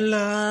 Hindi ko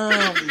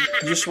alam.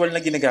 Usual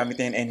na ginagamit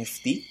na yung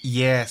NFT?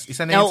 Yes.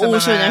 Isa na yun sa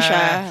mga na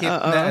siya. hit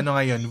na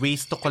ngayon,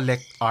 ways to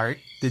collect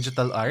art,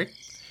 digital art.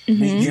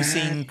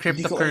 Using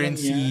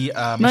cryptocurrency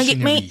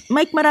machinery.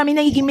 Mike, marami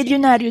nagiging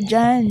milyonaryo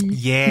dyan.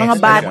 Yes. Mga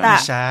bata.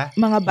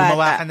 Mga bata.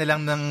 Gumawa ka na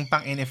lang ng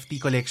pang NFT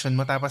collection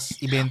mo tapos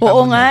ibenta mo.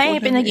 Oo nga eh.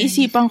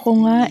 Pinag-isipan ko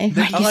nga eh.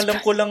 Ang alam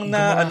ko lang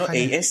na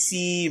ASC,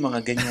 mga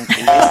ganyan.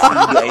 ASC,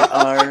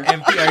 BIR.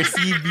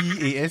 MPRCB,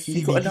 ASC,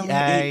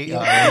 BDI.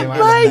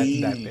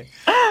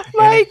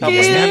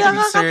 Mikey,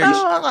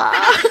 nakakatawa ka.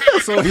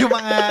 So, yung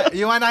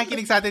mga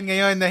nakikinig sa atin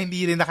ngayon na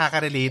hindi rin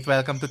nakaka-relate,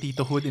 welcome to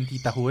Titohood and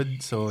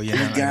Titahood. So,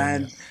 yan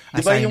ang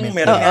diba yung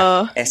meron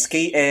nga,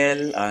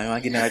 SKL, yung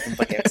mga ginagawa yung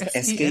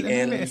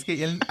SKL.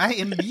 SKL.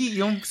 MB,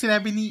 yung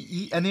sinabi ni,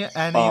 yung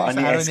sa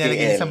araw niya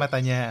lagay sa mata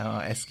niya.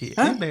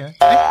 SKL. Ano ba yun?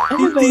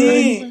 Hindi.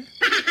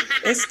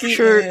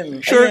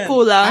 SKL. Sure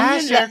ko lang.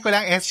 Share ko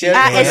lang. SKL.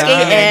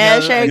 SKL.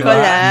 Share ko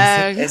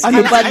lang.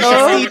 Ano ba to?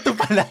 SK2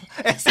 pala.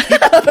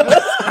 SK2 pala.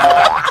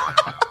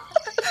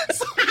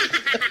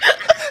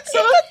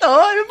 So, ito?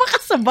 Ano ba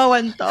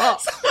kasabawan to?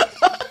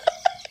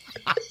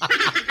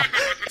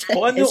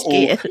 O ano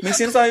may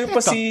sinasabi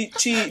pa si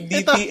Chi,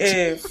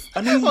 DTF.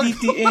 Ano yung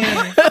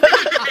DTF?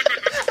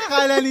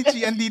 akala ni Chi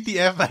ang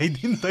DTFI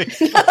din to.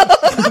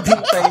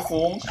 Din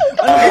typhoon.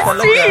 Ano ba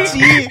talaga?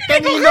 Chi,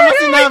 kanina mo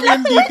sinabi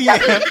yung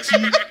DTF, Chi.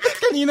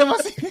 Kanina mo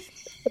sinabi.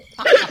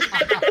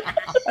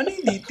 Ano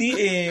yung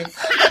DTF?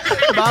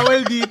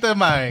 Bawal dito,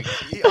 Mark.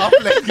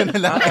 I-offline ko na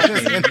lang.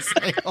 Okay.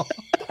 Sa'yo.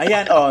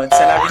 Ayan,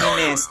 sabi ni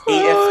Ness,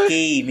 AFK.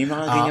 May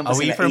mga ganyan pa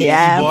away sila. from Yeah,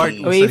 keyboard.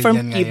 away Uso from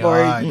rin yan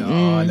keyboard.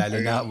 ngayon. Lalo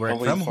na work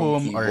Away from from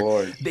home or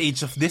keyboard. the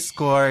age of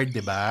Discord,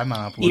 di ba?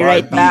 Mga puro Be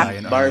right back.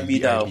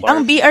 Barbie daw.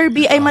 Ang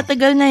BRB ay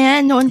matagal na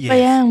yan. Noon pa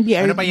yan.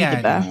 BRB, Ano pa yan?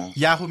 diba?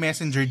 Yahoo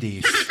Messenger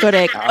days.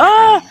 Correct.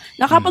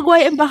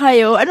 Nakapag-YM ba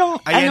kayo?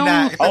 Ayan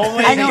na. Ito Oh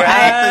my na.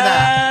 God! Ito na.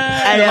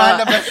 Ano?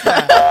 Lumalabas na.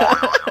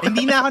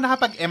 Hindi na ako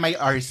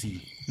nakapag-MIRC.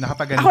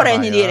 Nakapag-ganito Ako rin,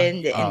 ba hindi kayo? rin.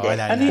 Oo,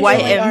 wala Ano na. yung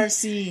YM?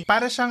 YRC?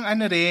 Para siyang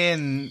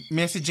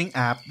messaging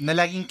app na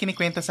laging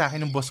kinikwento sa akin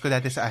ng boss ko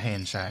dati sa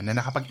ahensya na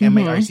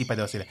nakapag-MIRC pa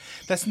daw sila.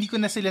 Tapos hindi ko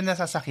na sila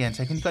nasasakyan.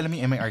 Sabi ko, hindi ko alam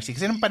yung MIRC.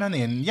 Kasi nung panahon na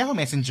yun, Yahoo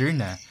Messenger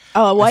na.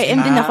 YM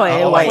din ako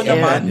eh. Ako YM.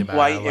 naman, Diba?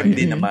 YM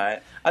din naman.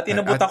 At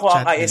inabutan ko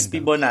ang Chat ISP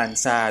din.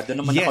 Bonanza. Doon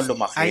naman ako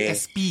lumaki.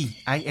 ISP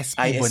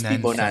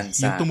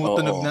Bonanza. Yung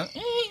tumutunog oo. ng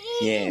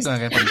Yes.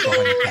 Ganyan pag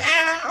iko-connect ka.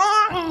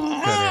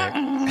 Correct.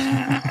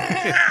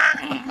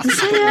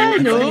 Saya,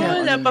 no?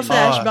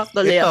 Napa-flashback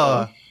tuloy ito,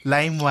 ako.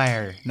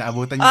 LimeWire.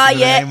 Naabutan niyo Ah, sila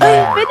yeah.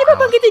 LimeWire. Ay, pwede ba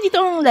banggitin dito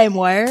ang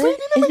LimeWire?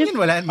 Pwede naman yun.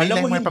 Wala, may Alam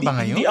mo, LimeWire pa ba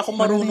ngayon? Hindi ako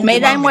marunong May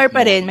gumamit LimeWire pa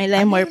nun. rin. May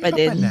LimeWire pa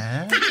din.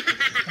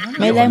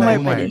 May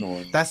LimeWire pa din.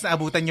 Tapos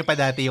naabutan nyo pa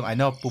dati yung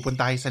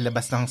pupunta kayo sa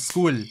labas ng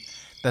school.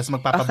 Tapos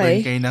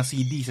magpapaburn Okay. kayo ng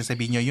CD.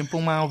 Sasabihin nyo, yung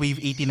pong mga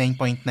Wave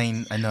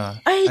 89.9,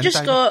 Ay,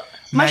 Diyos ko,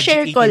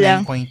 ma-share Magic ko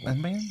lang. 89. Ano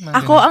ba yun? Mga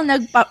Ako ganun. ang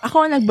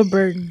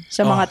nagbaburn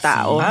sa mga Oh,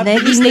 tao. see.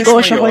 Naging business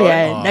negosyo mo ko yun.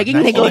 yan. Oh, Naging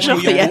nakikinig negosyo ko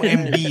ko yan. yung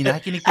OMB.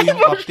 Nakikinig ko yung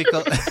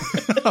optical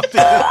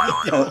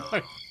video.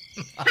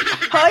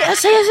 Hoy,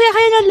 saya-saya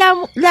kayo ng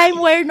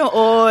LimeWire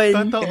noon.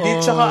 Totoo. Hindi,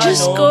 tsaka Diyos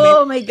ano, ko,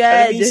 oh my God.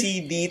 Alam mo yung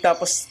CD,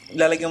 tapos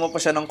lalagyan mo pa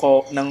siya ng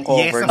cover.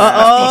 Yes, na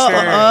ang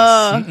t-shirts.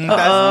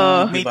 Tapos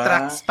may Diba?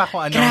 tracks pa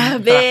kung ano.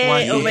 Grabe.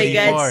 Track 1, Oh my 2, 3,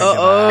 God. 4,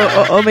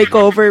 Oo, may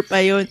cover pa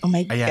yun. Oh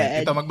my Ayan, God.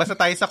 ito, magbasa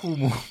tayo sa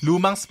Kumu.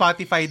 Lumang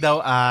Spotify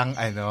daw ang,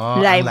 ang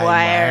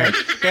LimeWire.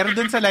 Pero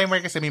dun sa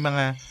LimeWire kasi may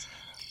mga,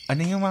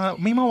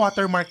 may mga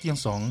watermark yung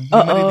song. May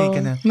Oo. marinig ka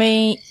na, May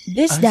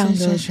this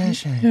download.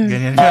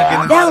 Ganyan.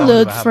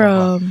 Download Diba?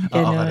 from. Oo,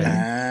 Ganun. correct.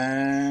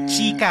 Ah.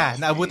 Chika.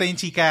 Naabutan yung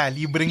Chika.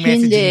 Libreng Hindi.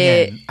 messaging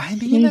yan.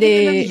 Hindi niya Hindi.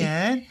 narinig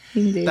yan.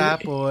 Hindi.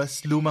 Tapos,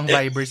 lumang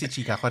Viber si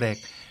Chika.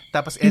 Correct.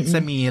 Tapos, EDSA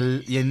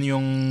Mail, yan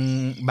yung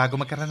bago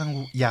magkaroon ng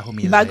Yahoo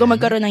Mail. Bago Yan.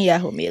 magkaroon ng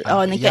Yahoo Mail.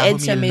 Ah,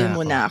 nagka-EDSA Yahoo Mail na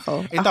muna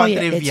ako. Ito Ako ang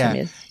yung trivia. EDSA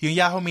Mail. Yung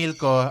Yahoo Mail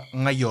ko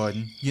ngayon,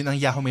 yun ang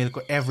Yahoo Mail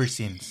ko ever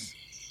since.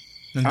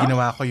 Nung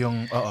ginawa ko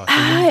yung, so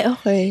Ay,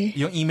 okay.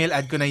 yung email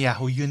ad ko na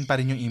Yahoo, yun pa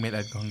rin yung email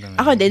ad ko hanggang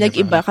Ako din, Never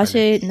nag-iba nagpalit. kasi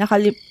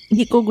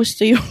hindi ko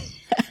gusto yung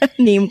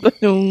name ko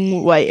nung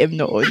YM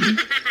noon.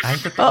 Ay,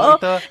 totoo Oo,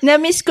 ito.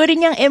 na-miss ko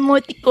rin yung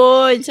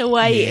emoticon sa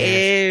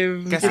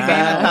YM. Kasi diba?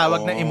 ngayon ang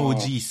tawag na Oo.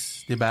 emojis.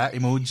 Diba?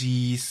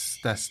 Emojis.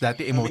 Tas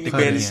dati Ni emoticon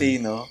Belsey,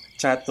 yan. no?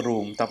 Chat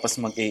room, tapos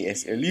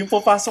mag-ASL. Yung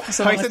papasok ka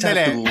sa Hoy, mga sandali.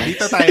 chat room.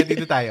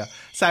 Dito tayo.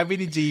 Sabi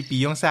ni JP,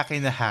 yung sa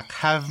akin na hack,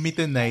 Have Me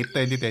Tonight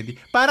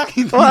 2020. Parang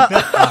hindi Wow. na.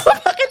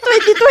 Bakit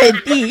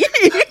 2020?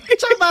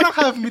 Tsaka parang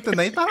Have Me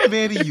Tonight. Parang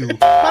very you.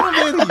 Parang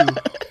very you.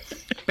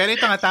 Pero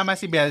ito nga, tama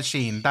si Belle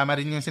Shane. Tama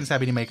rin yung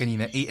sinasabi ni Mike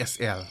kanina,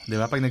 ASL. Di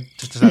ba? Pag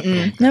nag-chat room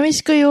ka. Na-miss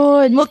ko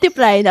yun.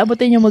 Multiply.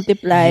 Naabutin yung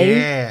multiply.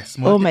 Yes.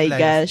 Oh my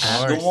Multiply, gosh. of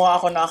course. Gumawa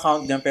ako ng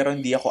account dyan, pero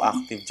hindi ako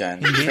active dyan.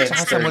 Hindi, tsaka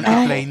sa Friendster na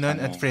Multiply ako. nun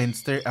at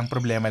Friendster, ang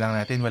problema lang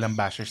natin, walang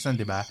bashers nun,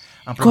 di ba?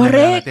 Ang problema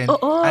Correct, natin,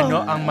 oo.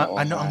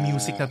 ano ang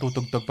music na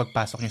tutugtog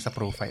pagpasok niya sa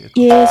profile ko.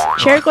 Yes.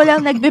 Share ko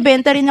lang,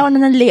 nagbebenta rin ako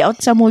ng layout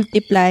sa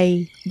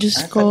Multiply. Diyos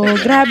ko.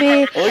 talaga?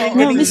 Grabe. Oh, yung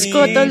galing Na-miss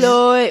ko ni-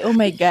 tuloy. Oh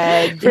my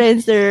God.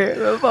 Friendster.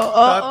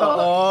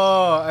 Totoo.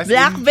 As in,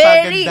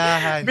 Blackberry.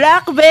 pagandahan.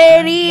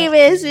 Blackberry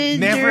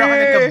Messenger.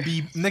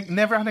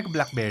 Never ako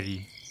nag-Blackberry.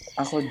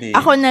 Ako din.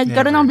 Ako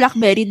nagkaroon ng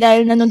Blackberry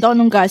dahil nanood ako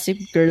ng Gossip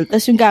Girl.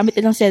 Tapos yung gamit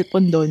nilang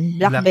cellphone doon,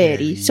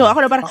 Blackberry. Blackberry. So ako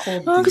na parang, Ako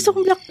din. gusto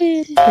kong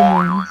Blackberry.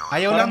 Ganun.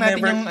 Ayaw lang Parang natin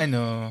never- yung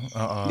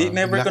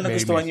Never ko Blackberry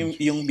nagustuhan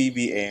message. yung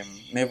BBM.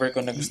 Never ko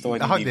nagustuhan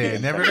yung Ako BBM. din.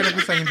 Never ko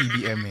nagustuhan yung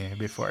BBM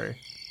before.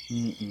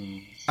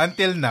 Mm-mm.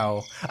 Until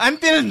now.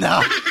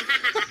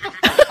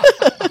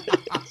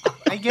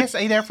 I guess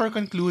I therefore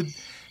conclude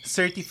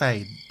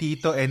certified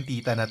tito and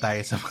tita na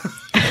tayo sa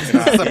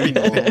Grabe,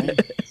 no?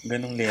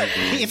 Ganong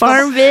level.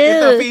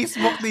 Farmville. Ito,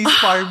 Facebook na is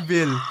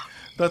Farmville.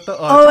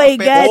 Totoo. Oh my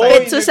Pet God, Oy,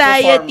 Pet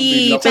Society.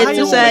 nagpa-Farmville ako. Pet Tsaka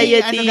yung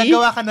Society. may,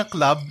 gagawa ka ng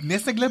club.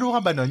 Nes, naglaro ka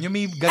ba nun? Yung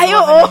may gagawa Ay, ka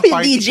oo, ng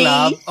party DJ.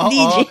 club. Oo.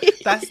 DJ.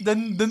 Tapos dun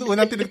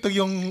unang tinugtog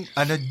yung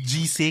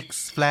G6.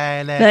 Fly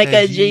Like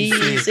a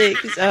G6.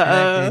 Like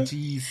a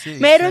G6.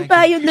 Meron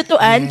pa yung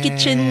lutuan, Yes.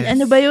 kitchen,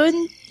 ano ba yun?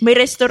 May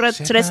restaurant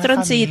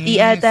City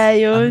ata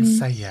yun. Ang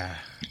saya.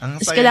 Ang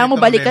Tapos saya kailangan mo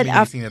nitong balikan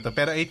reminiscing na to.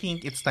 Pero I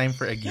think it's time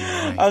for a game.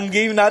 Ang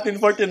game natin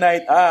for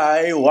tonight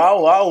ay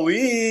Wow Wow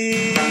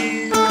Wee!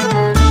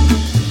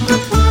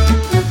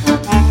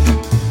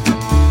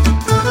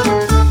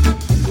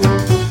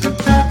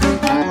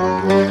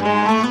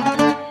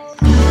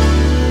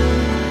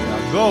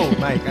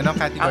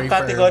 category Ang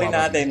category for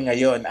natin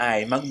ngayon ay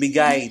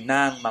magbigay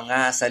ng mga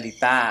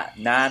salita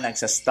na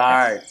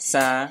nagsa-start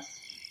sa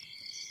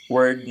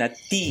word na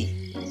T.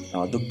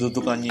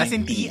 Dugdudukan niyo as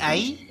in T. TI?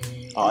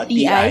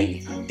 TI.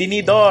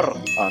 Tinidor.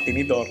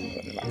 Tinidor.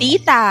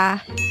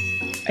 Tita.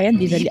 Ayan,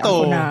 dinali Tito.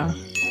 ako na.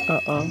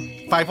 Oo.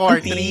 5,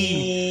 4,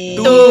 3,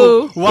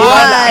 2, 1.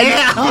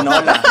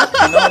 Tinola.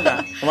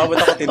 Umabot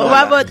ako tinola.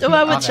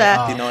 Umabot Okay, siya.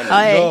 Tinola.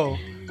 Okay. Go.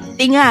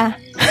 Tinga.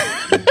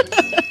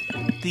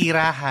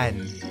 Tirahan.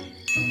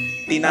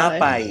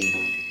 Tinapay.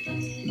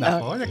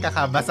 Nako,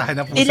 nagkakabasahan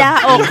ng puso.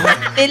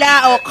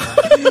 Tilaok.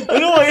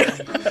 Ano ba yan?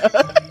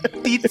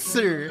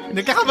 Teacher.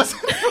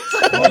 Nagkakabasahan ng puso.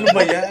 Ano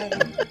ba yan?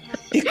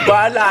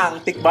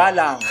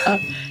 Tikbalang.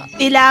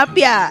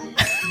 Tilapia.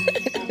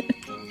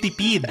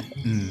 Tipid.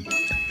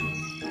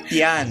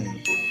 Tiyan.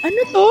 Ano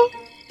to?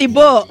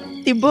 Tibo.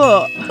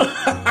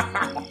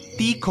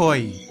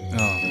 Tikoy.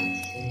 Oh.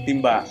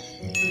 Timba.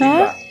 Ha?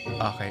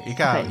 Okay,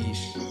 ikaw, Okay.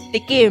 Ish.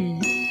 Tikim.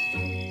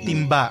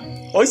 Timba.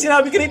 Oy,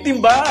 sinabi ko rin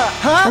timba.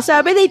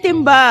 Nasabi na yung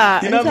timba.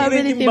 Sinabi ko Nasabi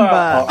rin na yung timba.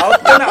 timba.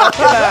 Out ka na.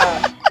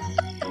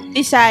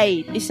 Tisay.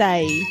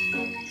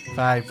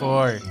 5,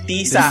 4.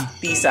 Tisa.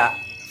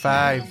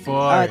 5,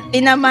 4.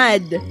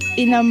 Tinamad.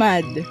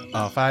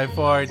 5,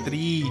 4,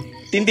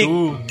 3, Tindig.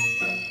 2.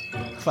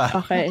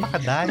 Okay.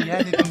 Pakadaya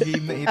nitong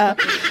game na ito.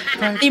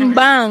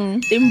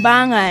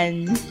 Timbangan.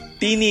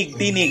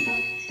 Tinig.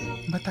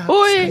 Matapos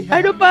Uy, kaya.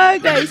 ano pa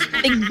guys?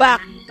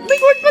 Tigbak. May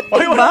word ba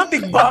Oy, tigbak? walang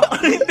tigbak.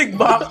 Ano yung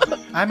tigbak?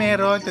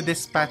 Meron to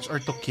dispatch or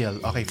to kill.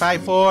 Okay,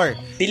 5, 4.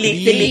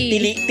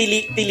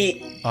 Tili.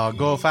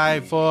 Go,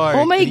 5, 4.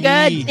 Oh my 3,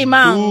 God,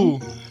 timang.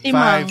 2,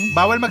 Timang. 5.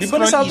 Bawal Di ba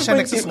mag-scroll, nasabi Isha. ko yung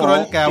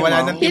Nagsuscroll ka. timang? Wala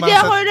nang timang Hindi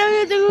ako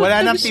wala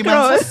nang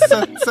timang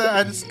scroll. sa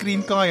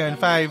screen ko ngayon.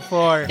 5,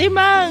 4.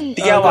 Timang.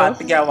 Tigyawat.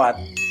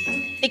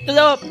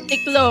 Tiklop.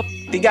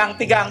 Tigang.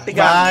 5,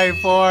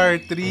 4,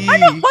 3,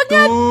 Wag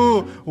na.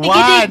 2,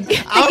 1.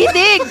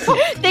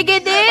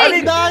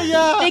 Tigidig.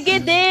 Daya!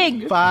 Tigidig.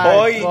 5,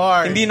 Hoy,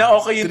 4. hindi na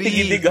okay yung 3.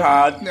 tigidig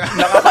ha.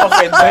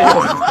 Nakaka-offend kayo.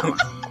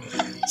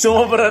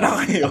 Sumobra na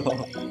kayo.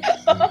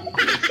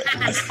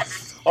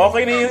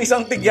 Okay na yung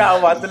isang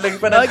tigyawat. Tulagi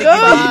pa ng Go.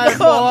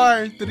 tigidig. 5,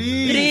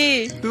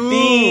 4, 3, 2,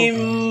 Team.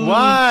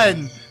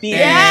 1.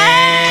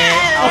 Yes!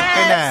 Out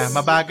ka na.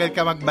 Mabagal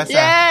ka magbasa.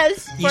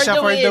 Yes. Isha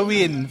for the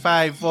win.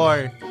 5,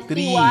 4, 3.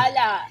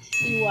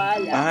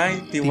 Tiwala. Ay,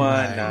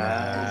 tiwala.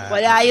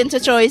 Wala yun sa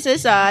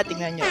choices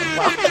Tingnan nyo.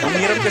 Ang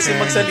hirap kasi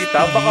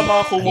magsalita. Baka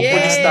mga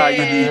kumupulis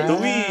tayo dito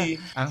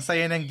Ang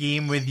saya ng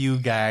game with you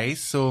guys.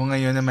 So,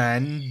 ngayon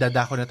naman,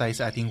 dadako na tayo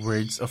sa ating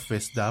words of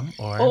wisdom.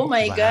 Oh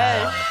my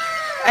gosh.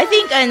 I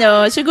think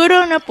siguro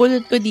ang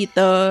napulot ko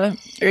dito,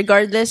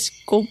 regardless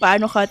kung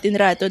paano ka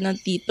tinrato ng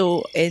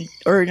tito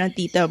or ng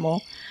tita mo,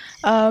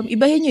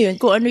 ibahin nyo yun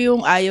kung ano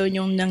yung ayaw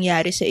nyong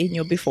nangyari sa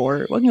inyo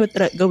before. Huwag nyo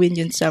gawin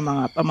yun sa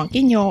mga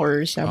pamangkin nyo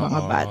or sa mga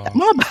bata.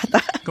 Mga bata.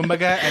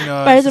 Kumbaga,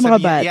 para sa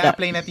mga bata.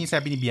 I-apply natin yung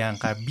sabi ni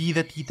Bianca, be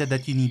the tita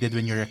that you needed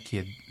when you're a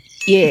kid.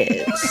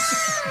 Yes.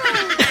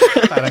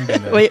 Parang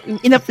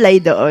gano'n.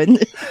 In-apply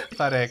doon.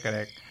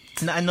 Correct.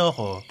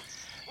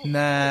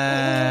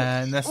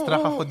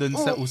 Na-struck ako dun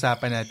sa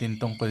usapan natin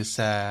tungkol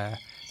sa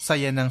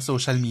saya ng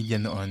social media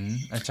noon.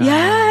 At saka,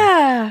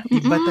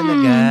 iba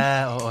talaga.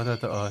 Oo,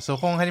 totoo. So,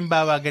 kung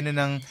halimbawa ganun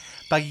ang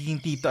pagiging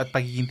tito at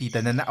pagiging tita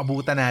na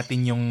naabutan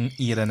natin yung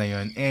era na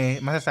yun,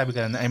 masasabi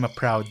ka na I'm a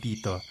proud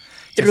tito.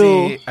 Kasi,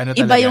 True. Talaga,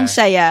 Iba yung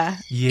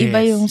saya. Yes. Iba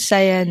yung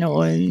saya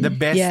noon. The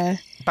best, Yeah.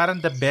 parang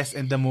the best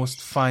and the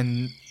most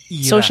fun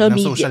era Social ng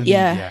media. social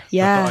media.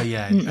 Yeah. Totoo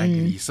yan.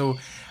 Agree. So,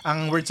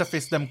 ang words of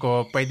wisdom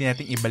ko, pwede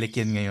nating ibalik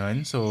yan ngayon.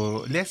 So,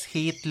 less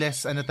hate,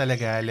 less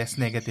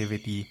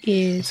negativity.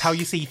 Yes. It's how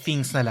you say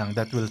things na lang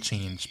that will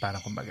change. Parang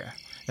kumbaga.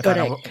 Na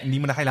Correct. parang, hindi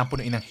mo na kailangan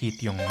punuin ng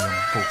hate yung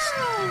post.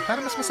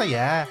 Parang mas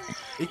masaya.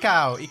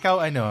 Ikaw,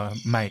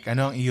 Mike,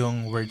 ano ang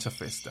iyong words of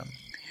wisdom?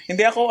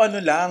 Hindi ako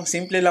lang,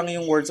 simple lang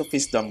yung words of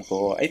wisdom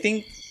ko. I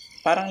think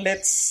parang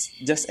let's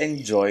just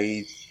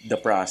enjoy the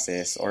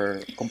process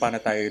or kung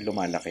paano tayo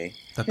lumalaki.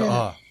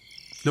 Totoo.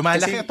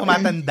 Lumalaki Kasi- at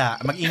tumatanda.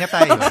 Mag-ingat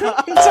tayo.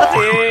 Ang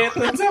sakit!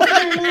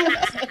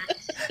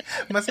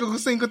 Mas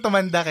gugustuhin ko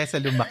tumanda kaysa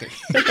lumaki.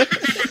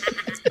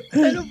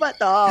 Ano ba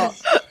to?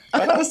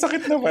 Parang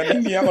sakit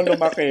naman. Hindi ako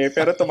lumaki,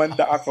 pero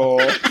tumanda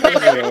ako.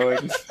 Ano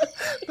yun?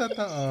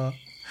 Totoo.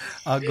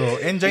 Go.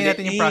 Enjoy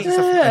natin yung process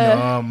of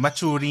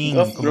maturing.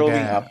 Of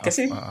growing up.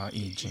 Kasi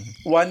aging.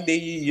 one day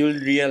you'll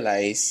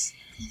realize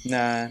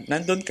na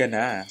nandun ka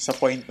na sa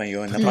point na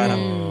yun na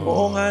parang,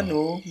 oo nga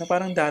no, na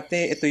parang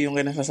dati ito yung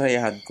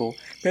kinasasayahan ko.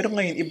 Pero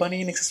ngayon, iba na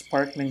yung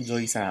nagsaspark ng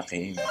joy sa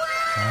akin.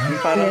 Yung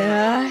parang,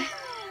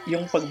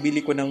 yung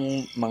pagbili ko ng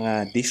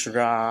mga dish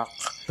rack,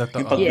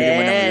 Totoo. yung pagbili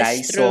mo ng Yes,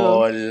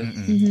 Lysol,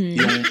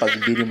 yung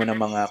pagbili mo ng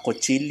mga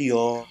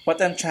kutsilyo. What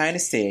I'm trying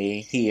to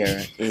say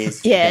here is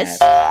Yes.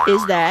 that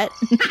Is that?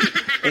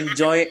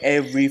 enjoy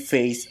every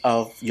phase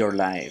of your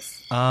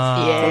life.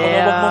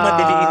 Yeah. Huwag mo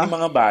madaliin yung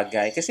mga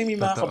bagay. Kasi may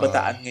mga Totoo.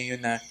 kabataan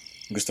ngayon na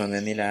gusto na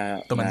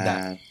nila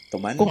Tumanda. na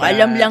tumanda. Kung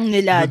alam lang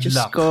nila, Good Diyos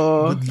luck. ko.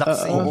 Good luck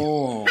sa inyo.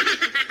 Oo.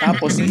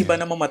 Tapos, yung iba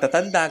naman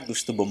matatanda,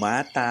 gusto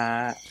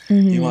bumata.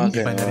 Yung mga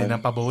Iba na rin ganon.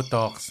 ang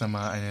pabotox sa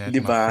mga ano natin,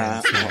 Diba?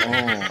 mga friends.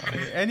 Oo.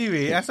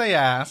 Anyway, ang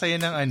saya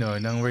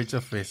ng words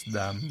of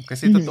wisdom.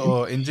 Kasi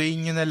totoo,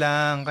 enjoyin nyo na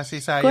lang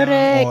kasi sayang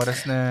Correct. ang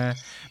oras na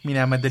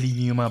minamadali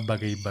nyo yung mga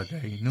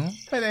bagay-bagay, no?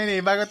 But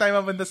anyway, bago tayo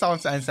mapunta sa kung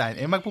saan-saan,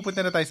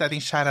 magpupunta na tayo sa ating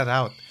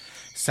shout-out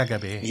sa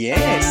gabi.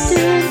 Yes!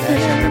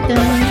 Dahil syempre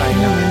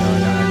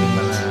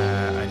pagbabasa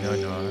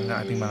tayo ng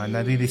ating mga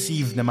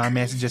nare-receive na mga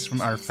messages from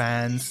our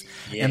fans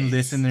and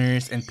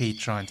listeners and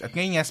patrons. At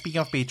ngayon nga,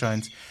 speaking of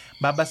patrons,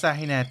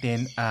 babasahin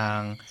natin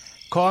ang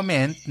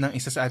comment ng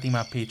isa sa ating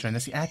mga patron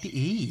na si Ate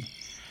A.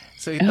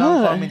 So ito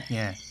ang comment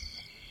niya.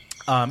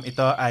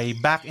 Ito ay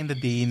back in the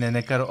day na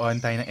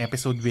nagkaroon tayo ng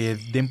episode with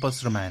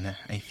Dimples Romana,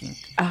 I think.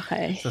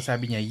 Okay. So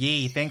sabi niya,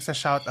 yay, thanks sa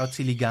shoutout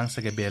Siligang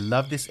sa Gabi.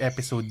 Love this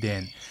episode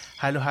din.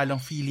 Halo-halong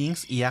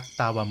feelings, iyak,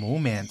 tawa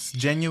moments.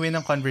 Genuine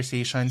ang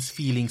conversations,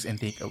 feelings, and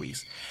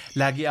takeaways.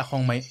 Lagi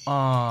akong may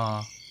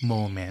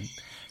moment.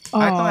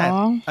 Ito nga,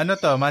 ano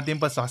to, mga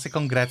Dimples to, kasi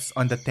congrats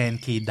on the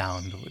 10K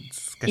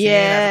downloads. Kasi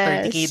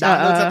nasa 30K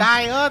downloads na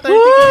tayo.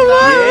 30K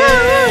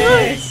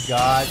downloads!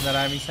 God,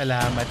 maraming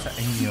salamat sa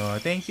inyo.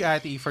 Thank you,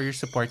 Ate, for your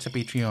support sa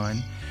Patreon.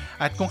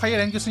 At kung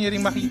kayo rin gusto niyo rin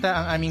makita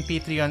ang aming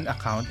Patreon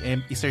account,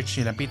 i-search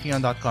nyo lang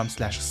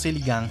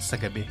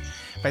patreon.com/siligangsagabi.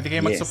 Pwede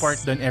kayo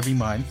mag-support doon every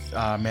month.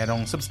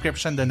 Merong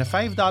subscription doon na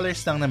 $5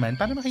 lang naman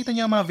para makita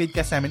nyo ang mga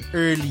vidcasts namin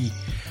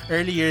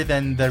earlier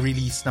than the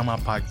release ng mga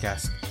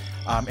podcast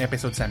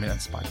episodes namin on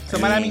Spotify. So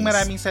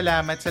maraming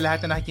salamat sa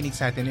lahat na nakikinig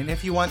sa atin. And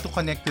if you want to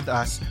connect with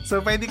us,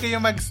 so pwede kayo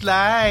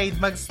mag-slide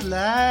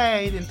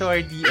into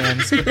our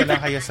DMs. Punta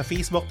lang kayo sa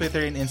Facebook,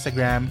 Twitter, and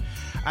Instagram.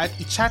 At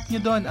i-chat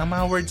nyo doon ang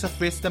mga words of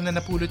wisdom na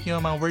napulot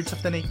nyo, mga words of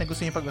the night na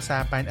gusto nyo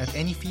pag-usapan, at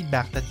any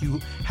feedback that you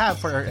have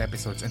for our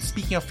episodes. And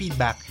speaking of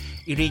feedback,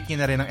 i-rate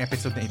nyo na rin ang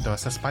episode na ito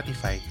sa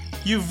Spotify.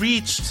 You've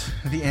reached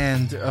the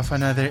end of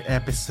another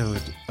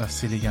episode of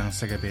Siligang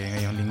sa Gabi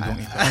ngayong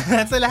linggong ito.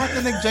 At sa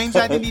lahat na nag-join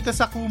sa atin dito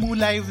sa Kumu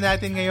Live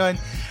natin ngayon,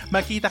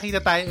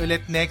 makita-kita tayo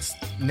ulit next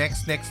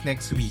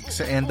week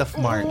sa end of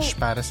March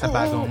para sa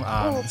bagong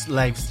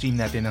live stream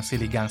natin ng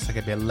Siligang sa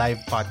Gabi live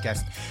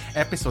podcast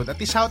episode.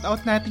 At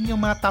i-shoutout natin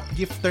yung mga top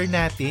gifter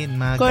natin,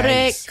 mga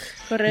guys.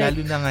 Correct.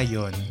 Lalo na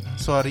ngayon.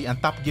 Sorry, ang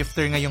top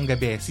gifter ngayong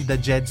gabi, si The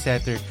Jed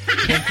Setter.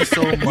 Thank you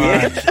so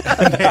much.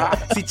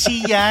 Si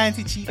Chi yan.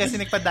 Si Chi kasi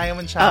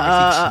nagpa-diamond shower si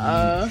Chi. So,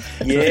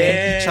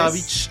 Yes. thank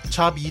you,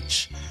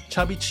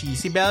 Chubby Chi.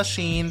 Si Belle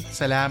Shane,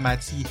 salamat.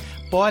 Si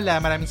Paula,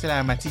 maraming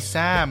salamat. Si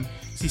Sam,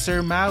 si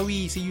Sir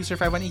Maui, si User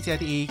 518, si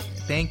Ate A,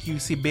 thank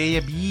you. Si Bea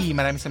B,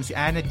 maraming salamat. Si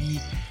Anna D,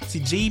 si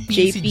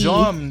JP, si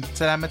Jom,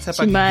 salamat sa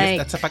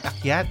pag-gift at sa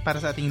pag-akyat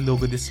para sa ating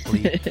logo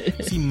display.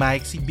 Si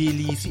Mike, si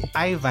Billy, si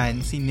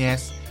Ivan, si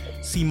Ness,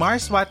 si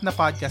Marswat na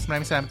podcast,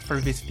 maraming salamat for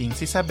visiting.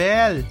 Si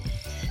Isabel,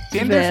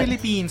 Tinder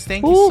Philippines,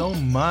 thank you so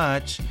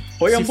much.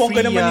 Hoy, ang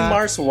bongga Freya, naman ni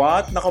Mars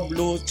Watt,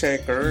 naka-blue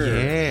checker.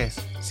 Yes.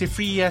 Si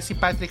Freya, si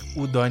Patrick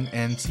Udon,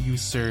 and si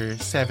User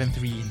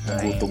 739.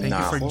 Gutom Thank na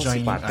you for ako.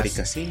 joining Si Patrick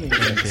us. kasi.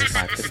 Si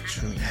Patrick.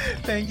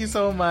 Thank you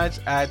so much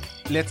at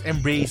let's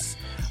embrace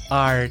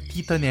our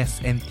Tito-ness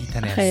and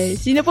Tita-ness. Okay.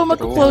 Sino po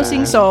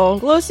mag-closing song?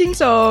 Closing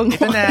song.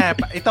 Ito na.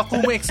 Ito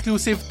Kumu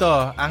exclusive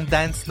to. Ang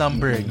dance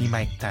number ni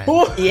Mike Tan.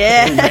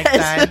 Yes. Mike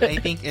Tan, I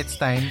think it's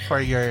time for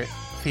your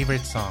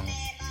favorite song.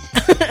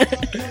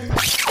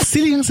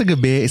 Siligang sa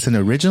Gabi is an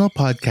original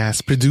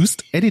podcast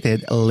produced,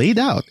 edited,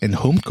 laid out, and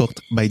home-cooked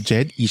by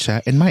Jed,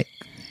 Isha, and Mike.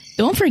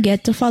 Don't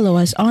forget to follow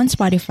us on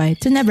Spotify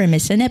to never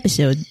miss an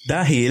episode.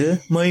 Dahil,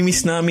 may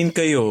miss namin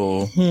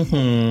kayo.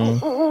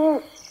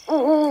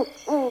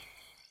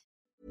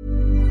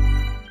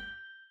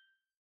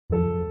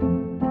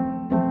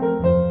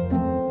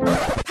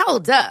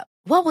 Hold up.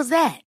 What was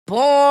that?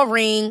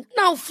 Boring.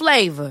 No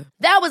flavor.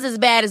 That was as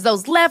bad as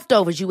those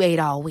leftovers you ate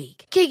all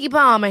week. Keke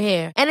Palmer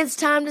here, and it's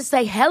time to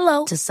say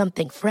hello to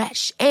something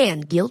fresh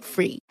and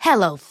guilt-free.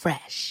 Hello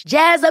Fresh.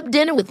 Jazz up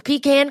dinner with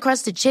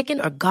pecan-crusted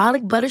chicken or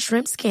garlic butter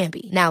shrimp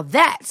scampi. Now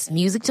that's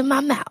music to my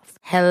mouth.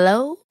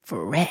 Hello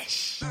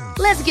Fresh.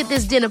 Let's get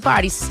this dinner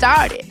party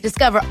started.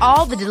 Discover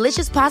all the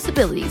delicious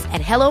possibilities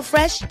at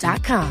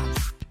HelloFresh.com.